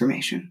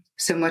transformation.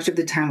 So much of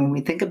the time when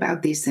we think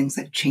about these things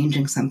like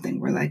changing something,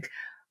 we're like,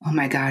 oh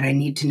my God, I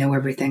need to know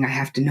everything. I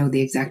have to know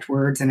the exact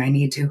words and I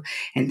need to,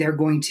 and they're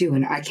going to,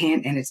 and I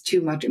can't, and it's too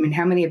much. I mean,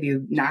 how many of you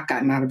have not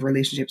gotten out of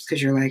relationships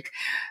because you're like,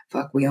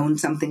 fuck, we own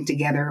something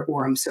together,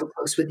 or I'm so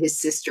close with his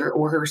sister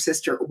or her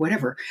sister or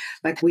whatever.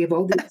 Like, we have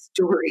all these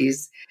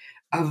stories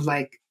of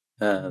like,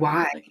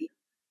 why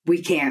we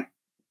can't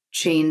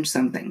change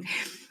something.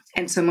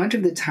 And so much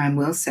of the time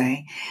we'll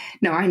say,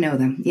 no, I know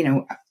them, you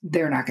know,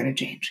 they're not going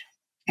to change.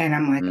 And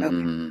I'm like,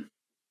 okay,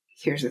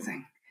 here's the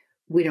thing.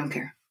 We don't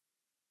care.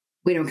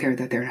 We don't care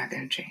that they're not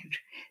going to change,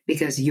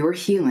 because your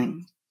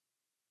healing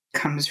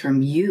comes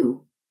from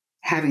you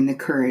having the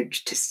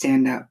courage to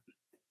stand up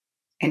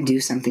and do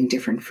something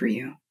different for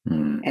you.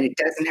 And it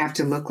doesn't have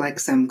to look like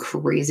some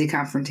crazy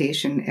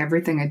confrontation.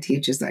 Everything I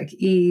teach is like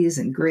ease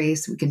and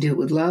grace. We can do it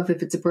with love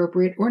if it's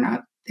appropriate, or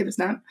not if it's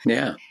not.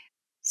 Yeah.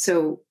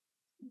 So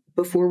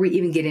before we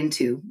even get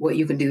into what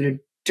you can do to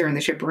turn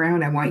the ship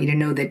around, I want you to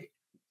know that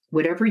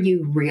whatever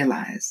you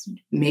realize,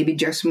 maybe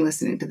just from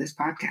listening to this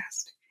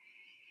podcast,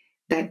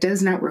 that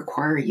does not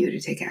require you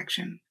to take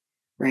action.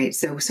 right?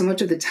 So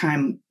much of the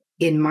time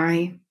in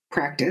my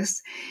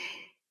practice,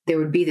 there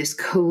would be this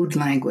code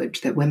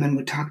language that women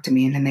would talk to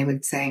me in, and they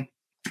would say,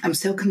 I'm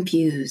so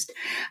confused.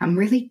 I'm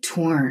really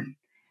torn.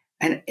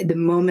 And the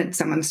moment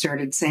someone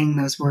started saying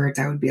those words,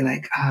 I would be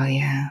like, oh,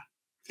 yeah,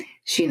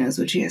 she knows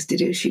what she has to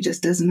do. She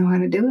just doesn't know how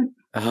to do it.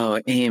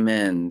 Oh,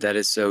 amen. That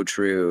is so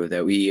true.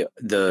 That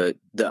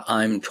the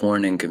I'm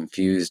torn and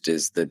confused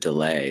is the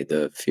delay,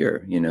 the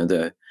fear,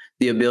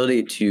 the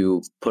ability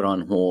to put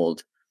on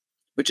hold,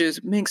 which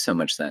makes so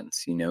much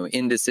sense.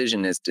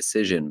 Indecision is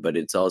decision, but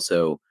it's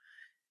also,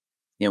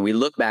 we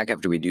look back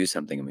after we do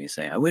something and we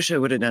say, I wish I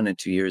would have done it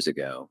 2 years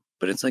ago,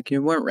 but it's like,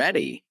 you weren't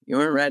ready. You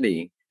weren't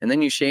ready. And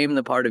then you shame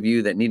the part of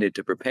you that needed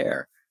to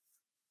prepare.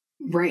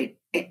 Right.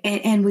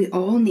 And we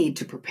all need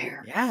to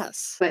prepare.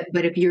 Yes. But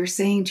if you're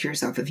saying to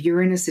yourself, if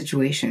you're in a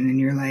situation and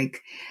you're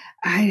like,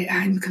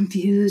 I'm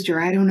confused, or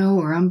I don't know,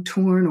 or I'm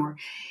torn, or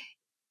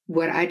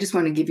what, I just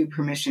want to give you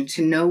permission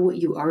to know what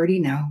you already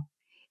know,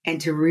 and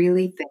to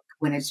really think,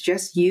 when it's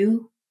just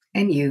you,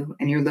 and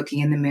you're looking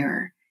in the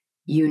mirror,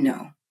 you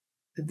know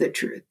the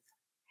truth.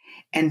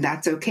 And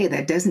that's okay.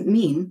 That doesn't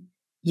mean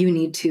you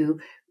need to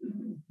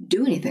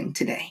do anything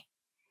today.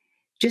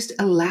 Just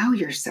allow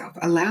yourself,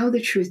 allow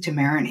the truth to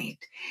marinate.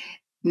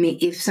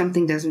 If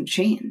something doesn't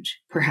change,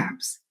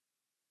 perhaps,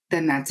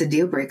 then that's a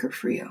deal breaker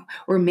for you.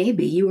 Or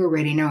maybe you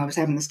already know. I was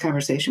having this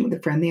conversation with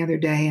a friend the other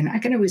day, and I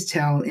can always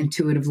tell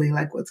intuitively,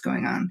 like, what's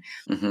going on.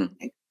 Mm-hmm.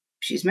 Like,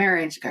 she's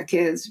married, she's got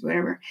kids,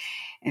 whatever.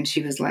 And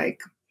she was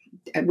like,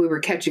 we were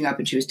catching up,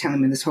 and she was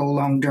telling me this whole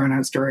long, drawn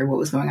out story of what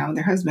was going on with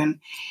her husband.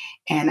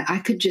 And I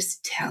could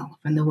just tell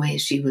from the way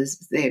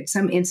they had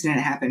some incident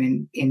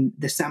happen in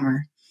the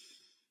summer.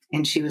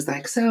 And she was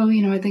like, so,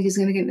 I think he's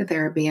going to get into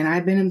therapy, and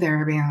I've been in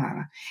therapy.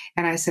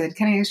 And I said,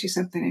 can I ask you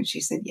something? And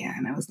she said, yeah.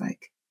 And I was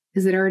like,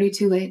 is it already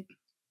too late?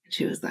 And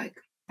she was like,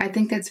 I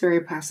think that's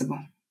very possible.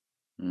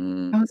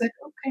 I was like,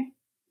 okay.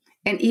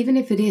 And even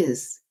if it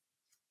is,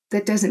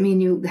 that doesn't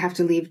mean you have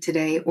to leave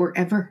today or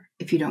ever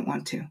if you don't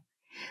want to.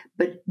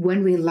 But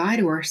when we lie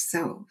to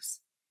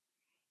ourselves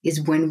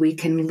is when we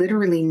can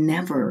literally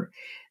never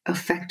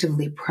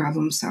effectively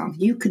problem solve.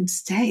 You could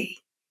stay.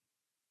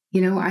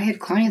 I had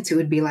clients who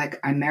would be like,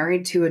 I'm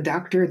married to a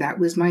doctor. That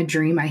was my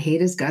dream. I hate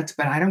his guts,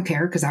 but I don't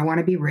care because I want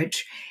to be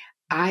rich.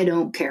 I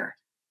don't care.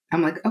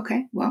 I'm like,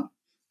 okay, well,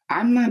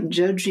 I'm not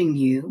judging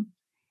you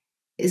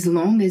as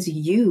long as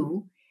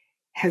you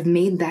have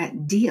made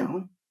that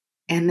deal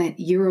and that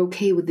you're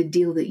okay with the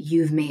deal that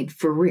you've made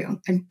for real.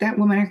 And that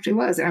woman actually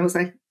was. And I was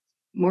like,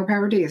 more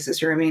power to you,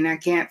 sister. I mean, I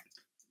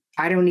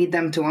don't need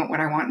them to want what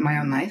I want in my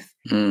own life.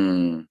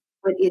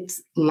 But it's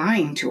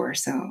lying to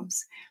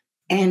ourselves.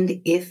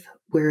 And if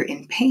we're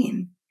in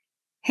pain,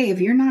 hey,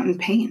 if you're not in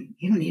pain,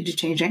 you don't need to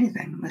change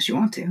anything unless you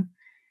want to.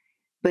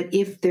 But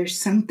if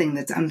there's something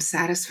that's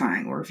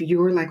unsatisfying, or if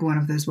you're like one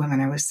of those women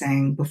I was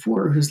saying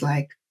before, who's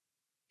like,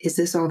 is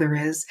this all there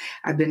is?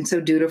 I've been so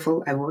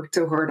dutiful. I've worked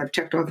so hard. I've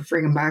checked all the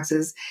friggin'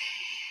 boxes.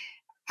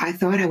 I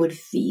thought I would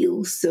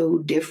feel so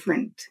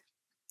different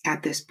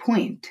at this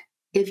point.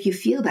 If you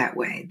feel that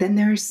way, then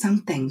there is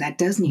something that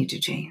does need to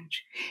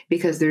change,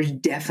 because there's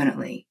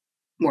definitely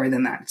more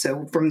than that.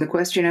 So from the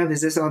question of,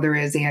 is this all there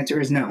is? The answer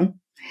is no.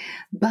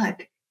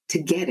 But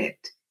to get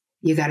it,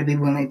 you got to be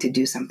willing to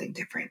do something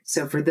different.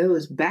 So for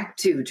those, back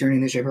to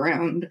turning the ship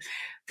around,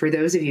 for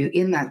those of you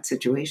in that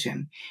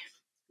situation,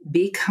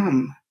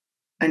 become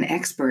an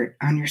expert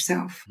on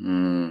yourself.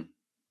 The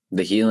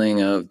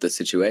healing of the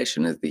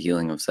situation is the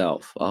healing of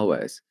self,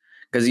 always.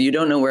 Because you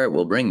don't know where it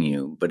will bring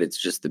you, but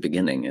it's just the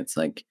beginning. It's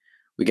like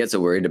we get so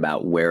worried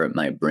about where it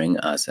might bring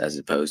us, as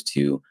opposed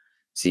to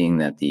seeing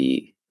that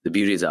the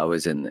beauty is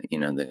always in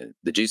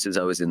the juice is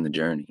always in the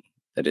journey,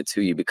 that it's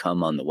who you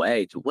become on the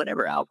way to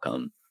whatever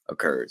outcome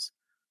occurs.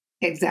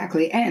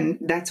 Exactly. And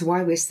that's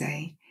why we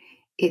say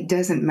it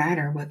doesn't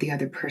matter what the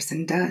other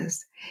person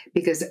does,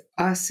 because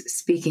us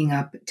speaking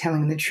up,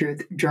 telling the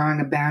truth, drawing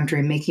a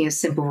boundary, making a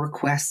simple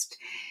request,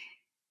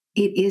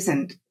 it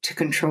isn't to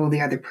control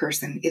the other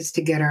person. It's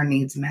to get our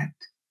needs met.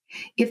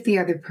 If the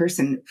other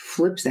person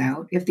flips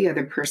out, if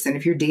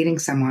you're dating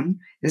someone,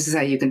 this is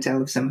how you can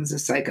tell if someone's a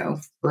psycho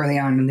early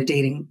on in the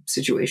dating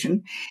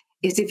situation,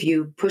 is if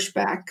you push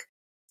back,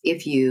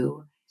 if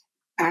you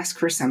ask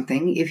for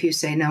something, if you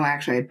say, no,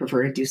 actually, I'd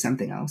prefer to do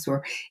something else,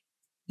 or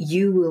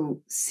you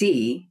will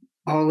see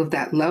all of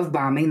that love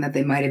bombing that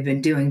they might have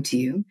been doing to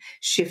you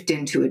shift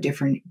into a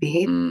different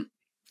behavior.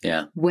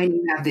 Yeah. When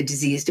you have the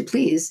disease to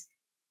please,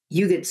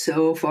 you get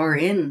so far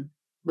in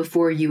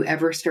before you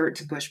ever start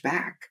to push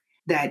back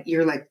that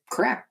you're like,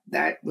 crap,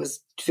 that was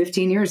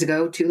 15 years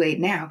ago, too late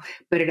now.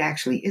 But it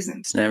actually isn't.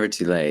 It's never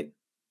too late.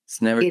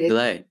 It's never too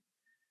late.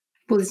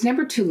 Well, it's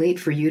never too late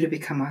for you to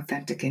become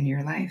authentic in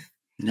your life.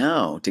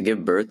 No, to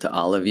give birth to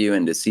all of you,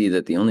 and to see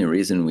that the only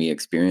reason we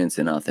experience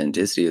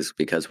inauthenticity is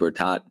because we're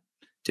taught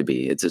to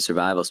be. It's a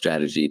survival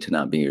strategy to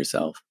not be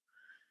yourself.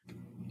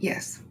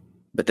 Yes.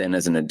 But then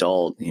as an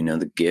adult,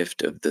 the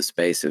gift of the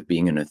space of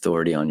being an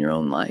authority on your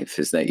own life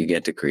is that you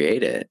get to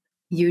create it.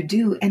 You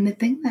do. And the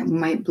thing that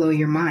might blow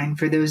your mind,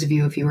 for those of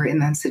you, if you were in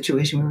that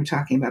situation we were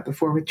talking about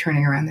before with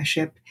turning around the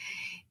ship,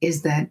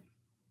 is that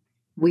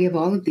we have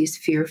all of these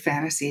fear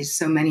fantasies,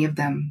 so many of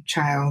them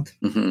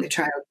the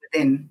child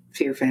within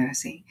fear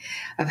fantasy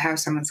of how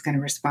someone's going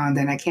to respond.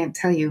 And I can't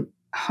tell you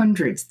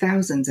hundreds,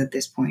 thousands at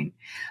this point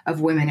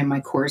of women in my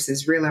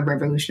courses, Real Love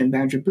Revolution and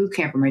Boundary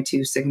Bootcamp are my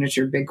two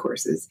signature big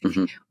courses,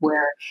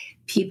 where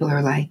people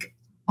are like,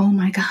 oh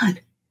my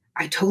God,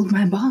 I told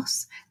my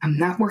boss I'm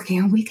not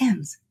working on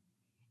weekends.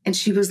 And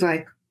she was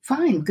like,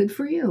 fine, good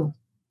for you.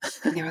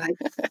 And they were like,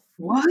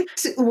 what?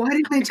 Why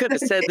did I could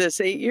have said this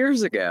 8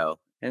 years ago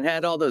and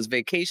had all those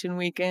vacation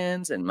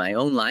weekends and my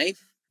own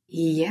life.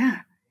 Yeah.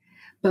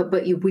 But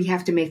we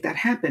have to make that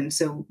happen.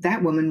 So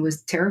that woman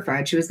was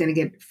terrified she was going to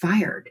get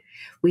fired.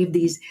 We have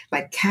these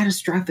like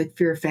catastrophic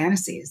fear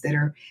fantasies that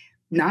are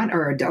not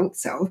our adult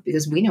self,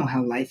 because we know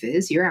how life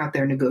is. You're out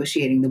there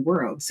negotiating the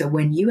world. So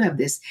when you have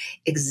this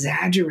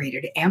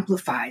exaggerated,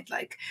 amplified,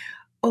 like,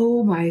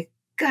 oh my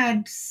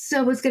God,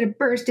 someone's going to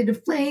burst into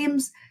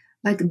flames,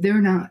 like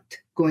they're not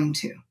going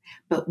to.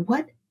 But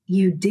what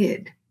you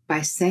did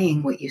by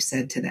saying what you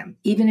said to them,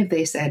 even if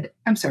they said,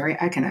 I'm sorry,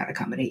 I cannot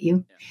accommodate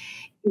you,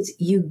 is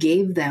you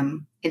gave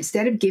them,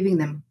 instead of giving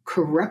them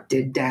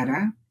corrupted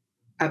data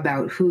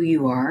about who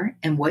you are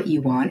and what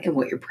you want and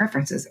what your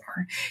preferences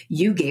are,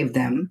 you gave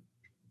them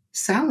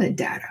solid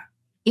data,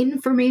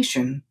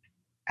 information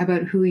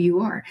about who you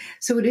are.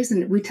 So it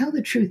isn't, we tell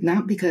the truth,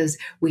 not because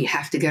we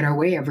have to get our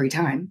way every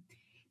time.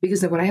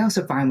 Because what I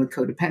also find with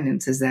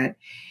codependence is that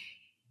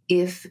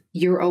if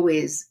you're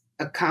always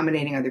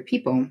accommodating other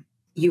people,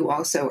 you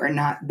also are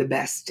not the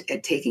best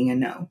at taking a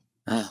no.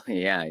 Oh,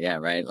 yeah,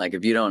 right. Like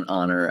if you don't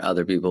honor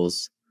other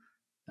people's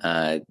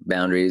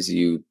boundaries,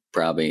 you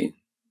probably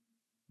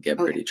get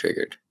pretty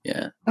triggered.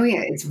 Yeah. Oh,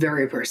 yeah. It's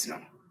very personal.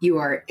 You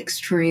are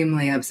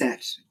extremely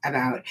upset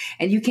about,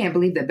 and you can't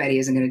believe that Betty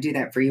isn't going to do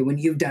that for you when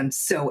you've done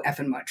so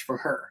effing much for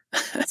her.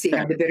 See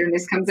how the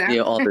bitterness comes out?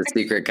 All the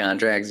secret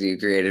contracts you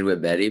created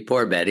with Betty.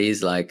 Poor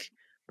Betty's like,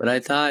 but I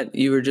thought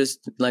you were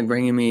just like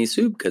bringing me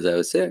soup because I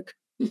was sick.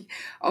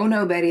 Oh,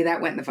 no, Betty,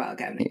 that went in the file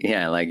cabinet.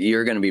 Yeah, like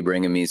you're going to be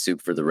bringing me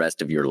soup for the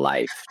rest of your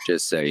life,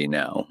 just so you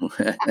know.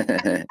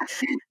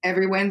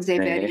 Every Wednesday,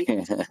 Betty.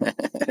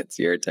 It's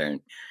your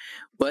turn.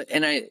 But,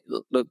 and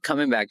look,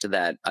 coming back to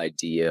that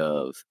idea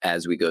of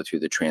as we go through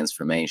the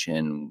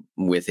transformation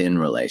within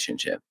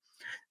relationship,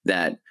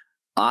 that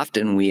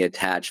often we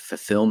attach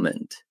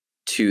fulfillment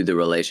to the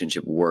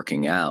relationship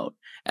working out,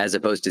 as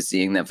opposed to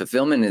seeing that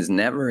fulfillment is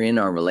never in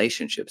our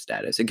relationship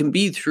status. It can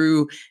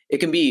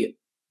be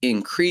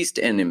increased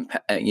and,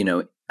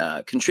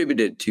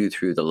 contributed to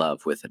through the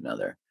love with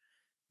another,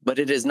 but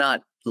it is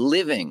not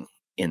living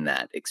in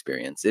that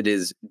experience. It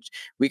is,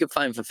 we could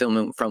find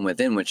fulfillment from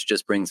within, which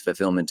just brings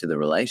fulfillment to the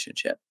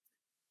relationship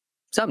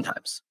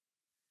sometimes.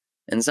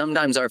 And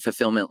sometimes our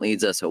fulfillment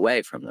leads us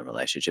away from the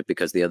relationship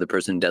because the other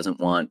person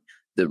doesn't want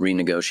the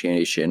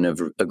renegotiation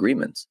of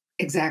agreements.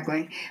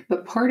 Exactly.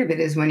 But part of it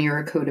is when you're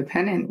a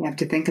codependent, you have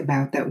to think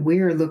about that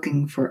we're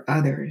looking for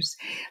others.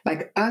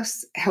 Like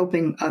us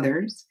helping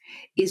others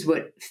is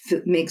what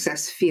makes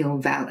us feel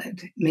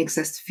valid, makes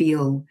us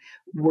feel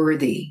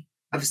worthy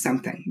of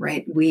something,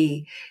 right?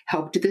 We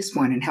helped this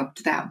one and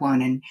helped that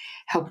one and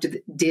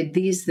did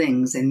these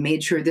things and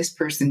made sure this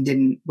person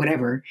didn't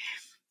whatever.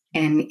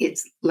 And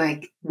it's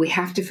like we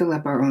have to fill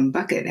up our own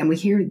bucket. And we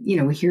hear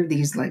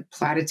these like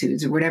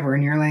platitudes or whatever.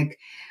 And you're like,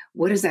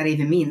 what does that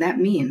even mean? That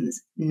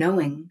means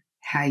knowing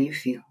how you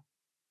feel.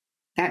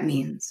 That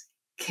means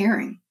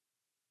caring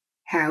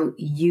how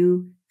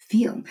you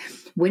feel.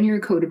 When you're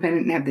a codependent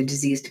and have the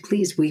disease to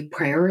please, we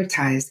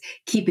prioritize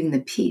keeping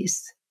the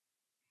peace,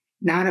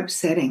 not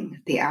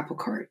upsetting the apple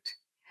cart,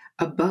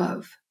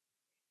 above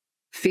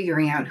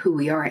figuring out who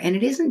we are. And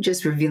it isn't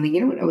just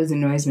revealing, what always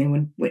annoys me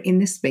when in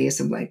this space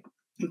of like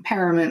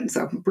empowerment and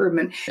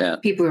self-improvement,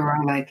 people are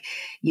all like,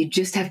 you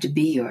just have to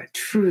be your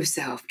true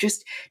self.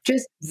 Just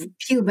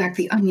peel back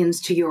the onions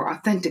to your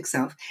authentic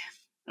self.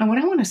 And what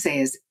I want to say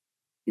is,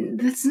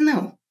 that's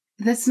not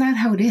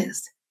how it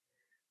is.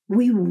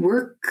 We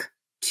work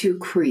to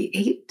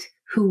create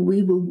who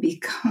we will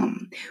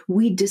become.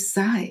 We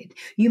decide.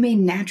 You may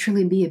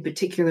naturally be a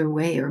particular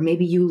way, or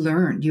maybe you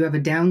have a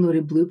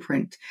downloaded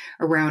blueprint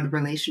around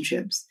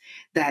relationships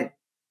that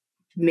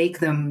make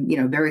them,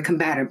 very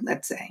combative,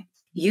 let's say.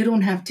 You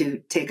don't have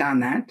to take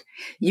on that.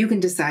 You can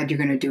decide you're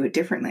going to do it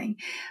differently.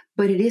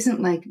 But it isn't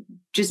like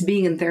just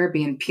being in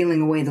therapy and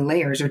peeling away the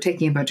layers or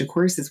taking a bunch of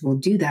courses will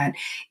do that.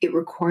 It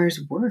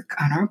requires work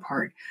on our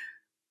part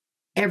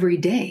every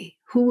day.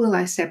 Who will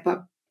I step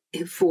up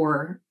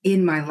for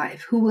in my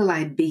life? Who will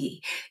I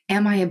be?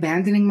 Am I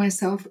abandoning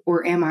myself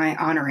or am I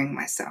honoring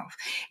myself?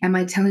 Am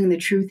I telling the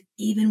truth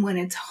even when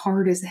it's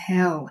hard as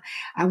hell?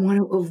 I want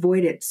to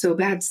avoid it so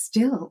bad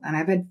still. And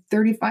I've had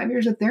 35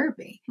 years of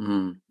therapy,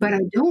 but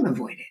I don't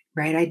avoid it,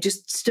 right? I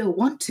just still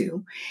want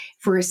to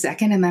for a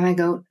second. And then I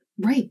go,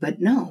 right,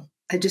 but no,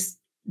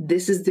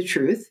 this is the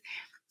truth.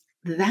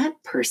 That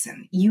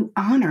person, you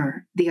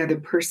honor the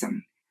other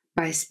person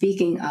by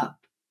speaking up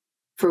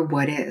for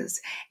what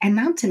is. And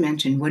not to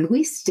mention, when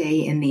we stay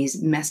in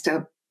these messed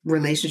up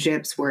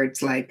relationships where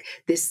it's like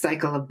this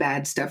cycle of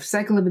bad stuff,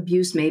 cycle of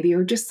abuse maybe,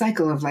 or just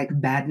cycle of like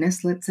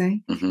badness, let's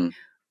say,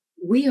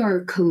 we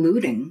are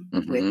colluding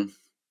with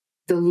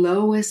the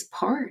lowest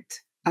part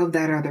of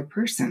that other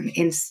person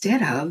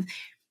instead of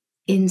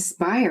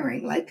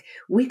inspiring. Like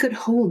we could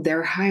hold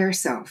their higher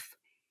self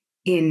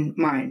in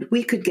mind.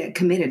 We could get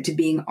committed to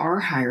being our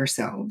higher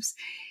selves.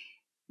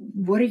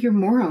 What are your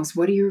morals?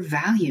 What are your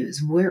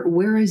values?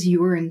 Where is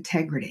your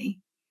integrity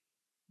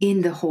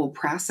in the whole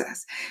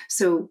process?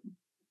 So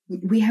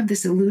we have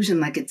this illusion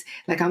like it's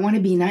like, I want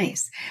to be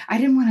nice. I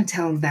didn't want to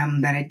tell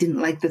them that I didn't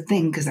like the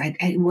thing because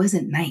it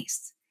wasn't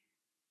nice.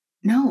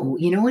 No,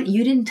 you know what?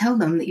 You didn't tell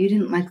them that you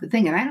didn't like the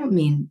thing. And I don't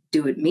mean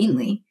do it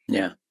meanly.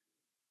 Yeah.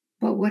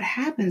 But what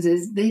happens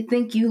is they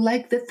think you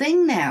like the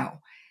thing now.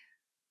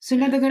 So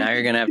now you're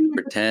going to have to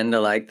pretend to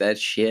like that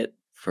shit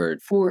for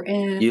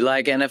you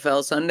like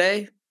NFL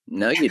Sunday?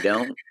 No, you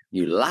don't.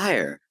 You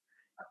liar.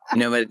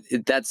 But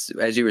that's,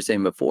 as you were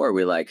saying before,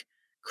 we like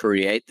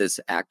create this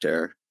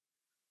actor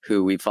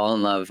who we fall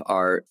in love.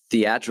 Our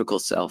theatrical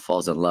self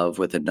falls in love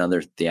with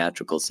another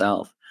theatrical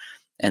self.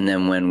 And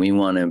then when we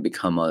want to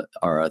become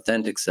our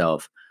authentic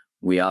self,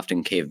 we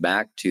often cave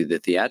back to the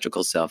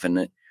theatrical self.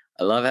 And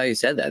I love how you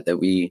said that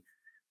we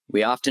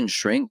often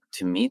shrink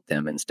to meet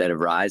them instead of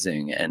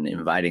rising and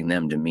inviting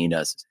them to meet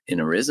us in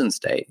a risen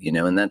state,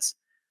 and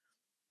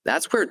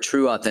that's where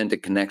true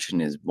authentic connection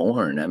is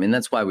born. I mean,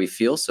 that's why we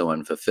feel so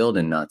unfulfilled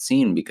and not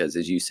seen, because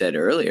as you said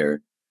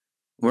earlier,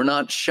 we're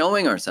not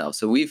showing ourselves.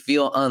 So we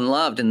feel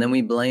unloved and then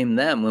we blame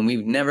them when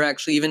we've never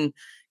actually even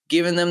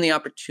given them the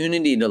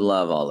opportunity to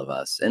love all of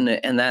us. And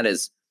that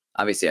is,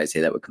 obviously I say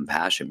that with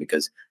compassion,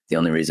 because the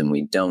only reason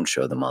we don't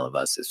show them all of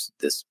us is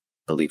this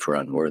belief we're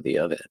unworthy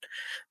of it.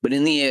 But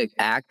in the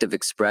act of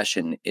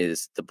expression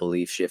is the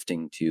belief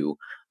shifting to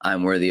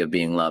I'm worthy of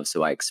being loved,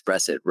 so I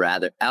express it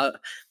rather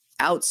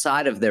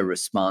outside of their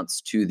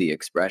response to the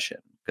expression,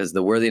 because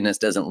the worthiness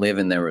doesn't live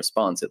in their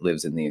response, it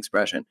lives in the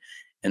expression.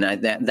 And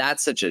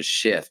that's such a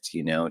shift,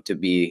 to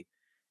be.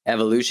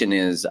 Evolution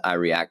is I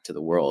react to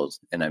the world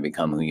and I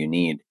become who you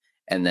need.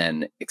 And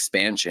then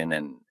expansion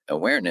and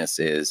awareness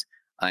is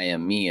I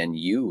am me and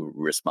you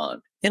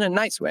respond in a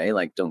nice way.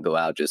 Like, don't go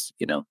out just,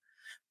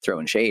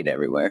 throwing shade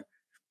everywhere.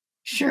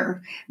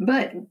 Sure.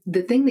 But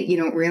the thing that you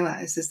don't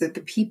realize is that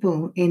the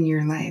people in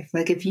your life,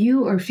 like if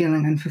you are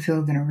feeling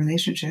unfulfilled in a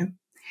relationship,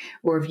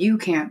 or if you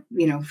can't,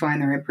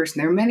 find the right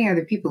person, there are many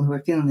other people who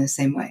are feeling the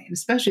same way,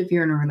 especially if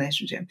you're in a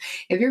relationship.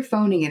 If you're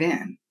phoning it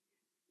in,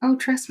 oh,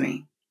 trust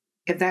me,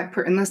 if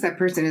unless that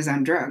person is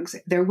on drugs,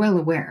 they're well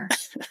aware.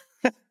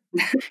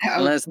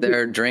 Unless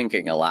they're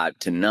drinking a lot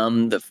to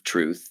numb the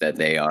truth that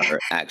they are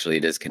actually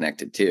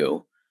disconnected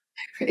too.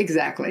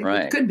 Exactly.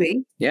 Right. It could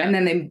be. Yeah. And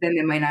then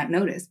they might not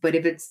notice. But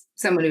if it's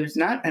someone who's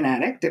not an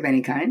addict of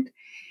any kind,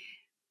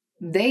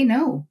 they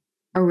know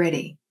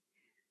already.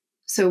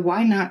 So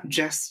why not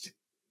just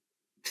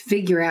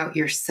figure out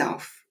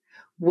yourself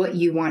what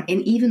you want,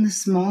 and even the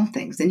small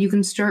things. And you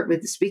can start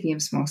with, speaking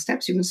of small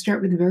steps, you can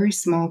start with very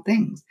small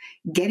things,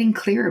 getting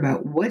clear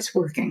about what's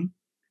working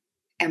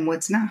and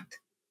what's not,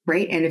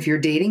 right? And if you're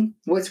dating,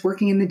 what's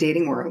working in the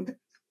dating world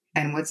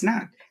and what's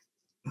not?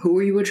 Who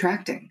are you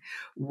attracting?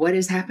 What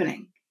is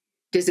happening?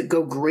 Does it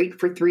go great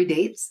for 3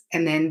 dates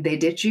and then they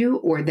ditch you,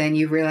 or then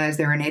you realize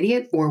they're an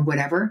idiot or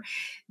whatever?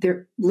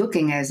 They're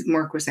looking, as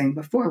Mark was saying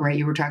before, right?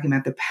 You were talking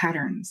about the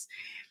patterns,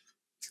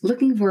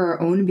 looking for our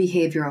own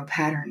behavioral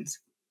patterns,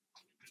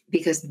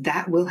 because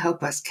that will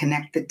help us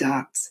connect the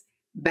dots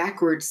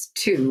backwards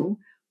to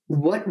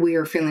what we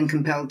are feeling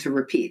compelled to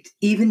repeat,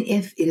 even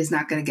if it is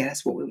not going to get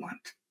us what we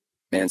want.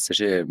 Man, it's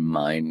such a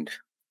mind.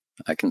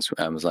 I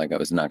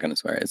was not going to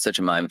swear. It's such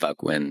a mind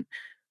fuck when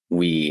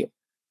we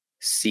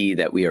see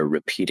that we are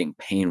repeating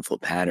painful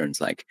patterns,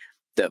 like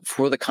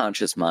for the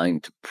conscious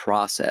mind to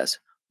process,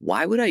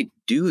 why would I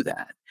do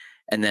that?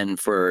 And then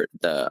for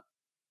the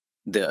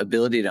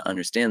ability to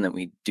understand that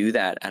we do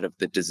that out of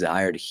the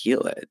desire to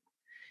heal it.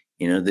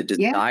 The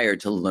desire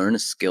to learn a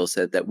skill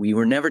set that we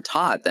were never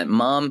taught, that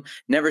mom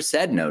never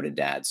said no to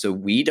dad. So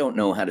we don't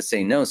know how to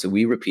say no. So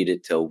we repeat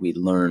it till we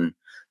learn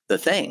the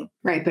thing.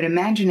 Right. But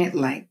imagine it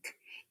like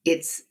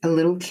it's a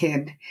little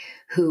kid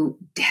who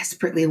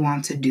desperately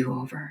wants a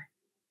do-over.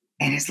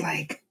 And it's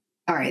like,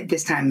 all right,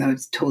 this time though,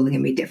 it's totally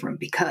going to be different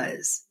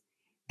because,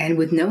 and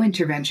with no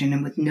intervention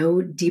and with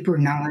no deeper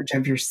knowledge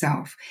of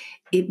yourself,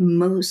 it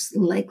most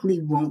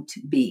likely won't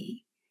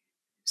be.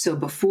 So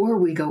before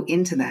we go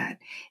into that,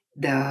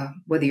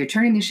 whether you're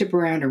turning the ship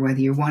around or whether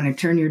you want to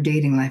turn your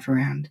dating life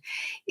around,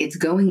 it's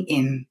going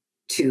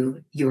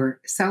into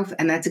yourself.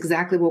 And that's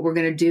exactly what we're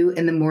going to do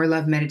in the More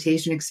Love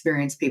Meditation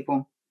Experience,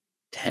 people.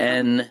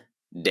 10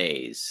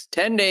 days.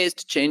 10 days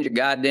to change your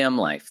goddamn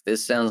life.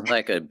 This sounds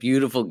like a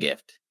beautiful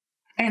gift.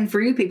 And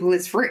for you people,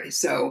 it's free.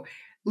 So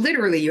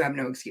literally, you have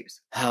no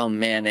excuse. Oh,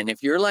 man. And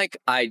if you're like,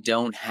 I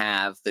don't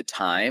have the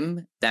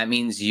time, that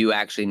means you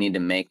actually need to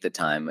make the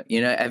time.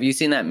 Have you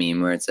seen that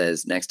meme where it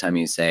says, next time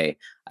you say,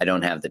 I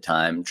don't have the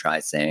time, try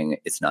saying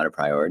it's not a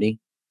priority?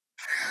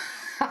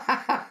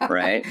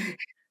 Right?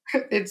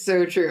 It's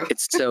so true.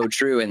 It's so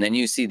true. And then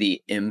you see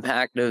the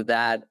impact of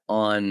that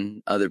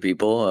on other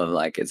people of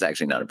like, it's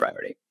actually not a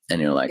priority.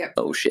 And you're like, Yep.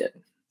 oh shit,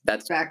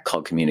 that's Fact.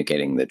 called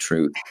communicating the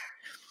truth.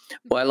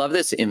 Well, I love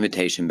this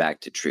invitation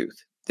back to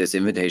truth, this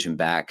invitation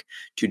back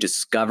to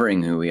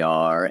discovering who we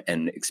are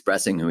and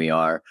expressing who we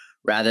are,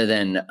 rather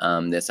than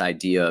this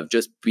idea of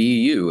just be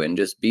you and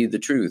just be the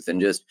truth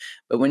and just.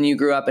 But when you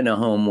grew up in a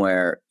home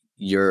where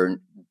your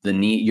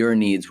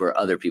needs were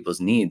other people's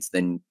needs,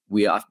 then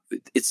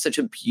it's such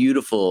a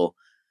beautiful,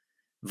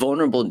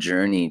 vulnerable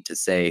journey to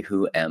say,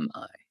 who am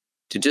I?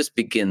 To just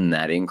begin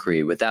that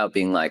inquiry without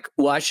being like,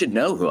 well, I should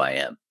know who I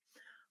am.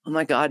 Oh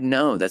my God,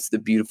 no, that's the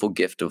beautiful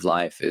gift of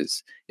life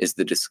is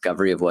the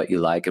discovery of what you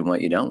like and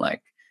what you don't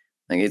like.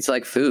 Like, it's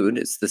like food.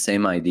 It's the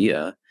same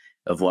idea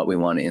of what we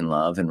want in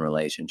love and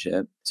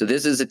relationship. So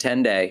this is a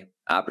 10-day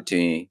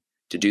opportunity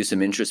to do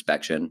some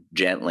introspection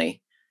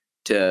gently,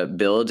 to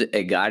build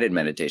a guided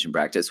meditation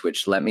practice,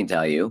 which, let me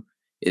tell you,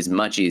 is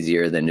much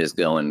easier than just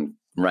going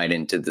right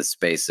into the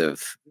space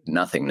of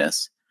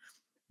nothingness,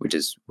 which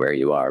is where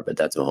you are, but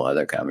that's a whole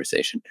other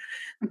conversation.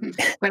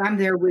 But I'm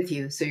there with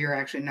you, so you're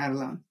actually not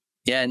alone.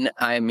 Yeah, and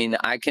I mean,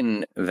 I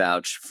can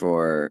vouch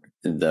for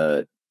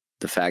the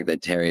fact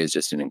that Terri is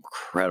just an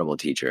incredible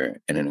teacher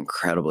and an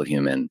incredible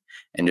human.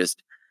 And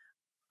just,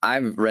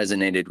 I've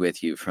resonated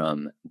with you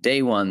from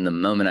day one, the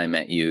moment I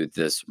met you,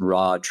 this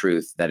raw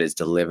truth that is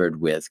delivered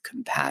with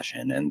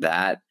compassion. And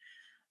that,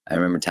 I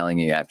remember telling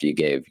you after you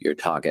gave your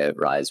talk at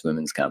Rise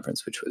Women's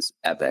Conference, which was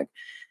epic,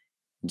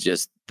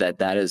 just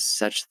that is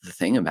such the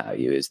thing about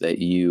you, is that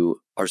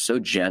you are so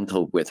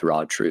gentle with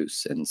raw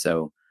truths. And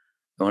so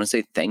I want to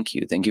say thank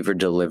you. Thank you for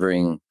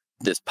delivering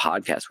this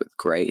podcast with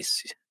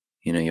grace.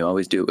 You know, you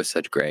always do it with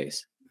such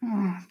grace.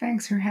 Oh,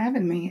 thanks for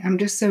having me. I'm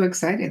just so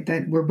excited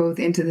that we're both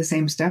into the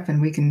same stuff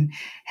and we can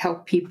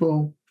help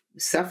people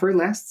suffer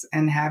less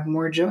and have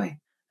more joy.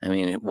 I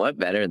mean, what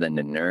better than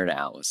to nerd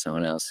out with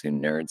someone else who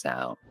nerds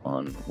out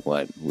on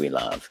what we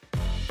love?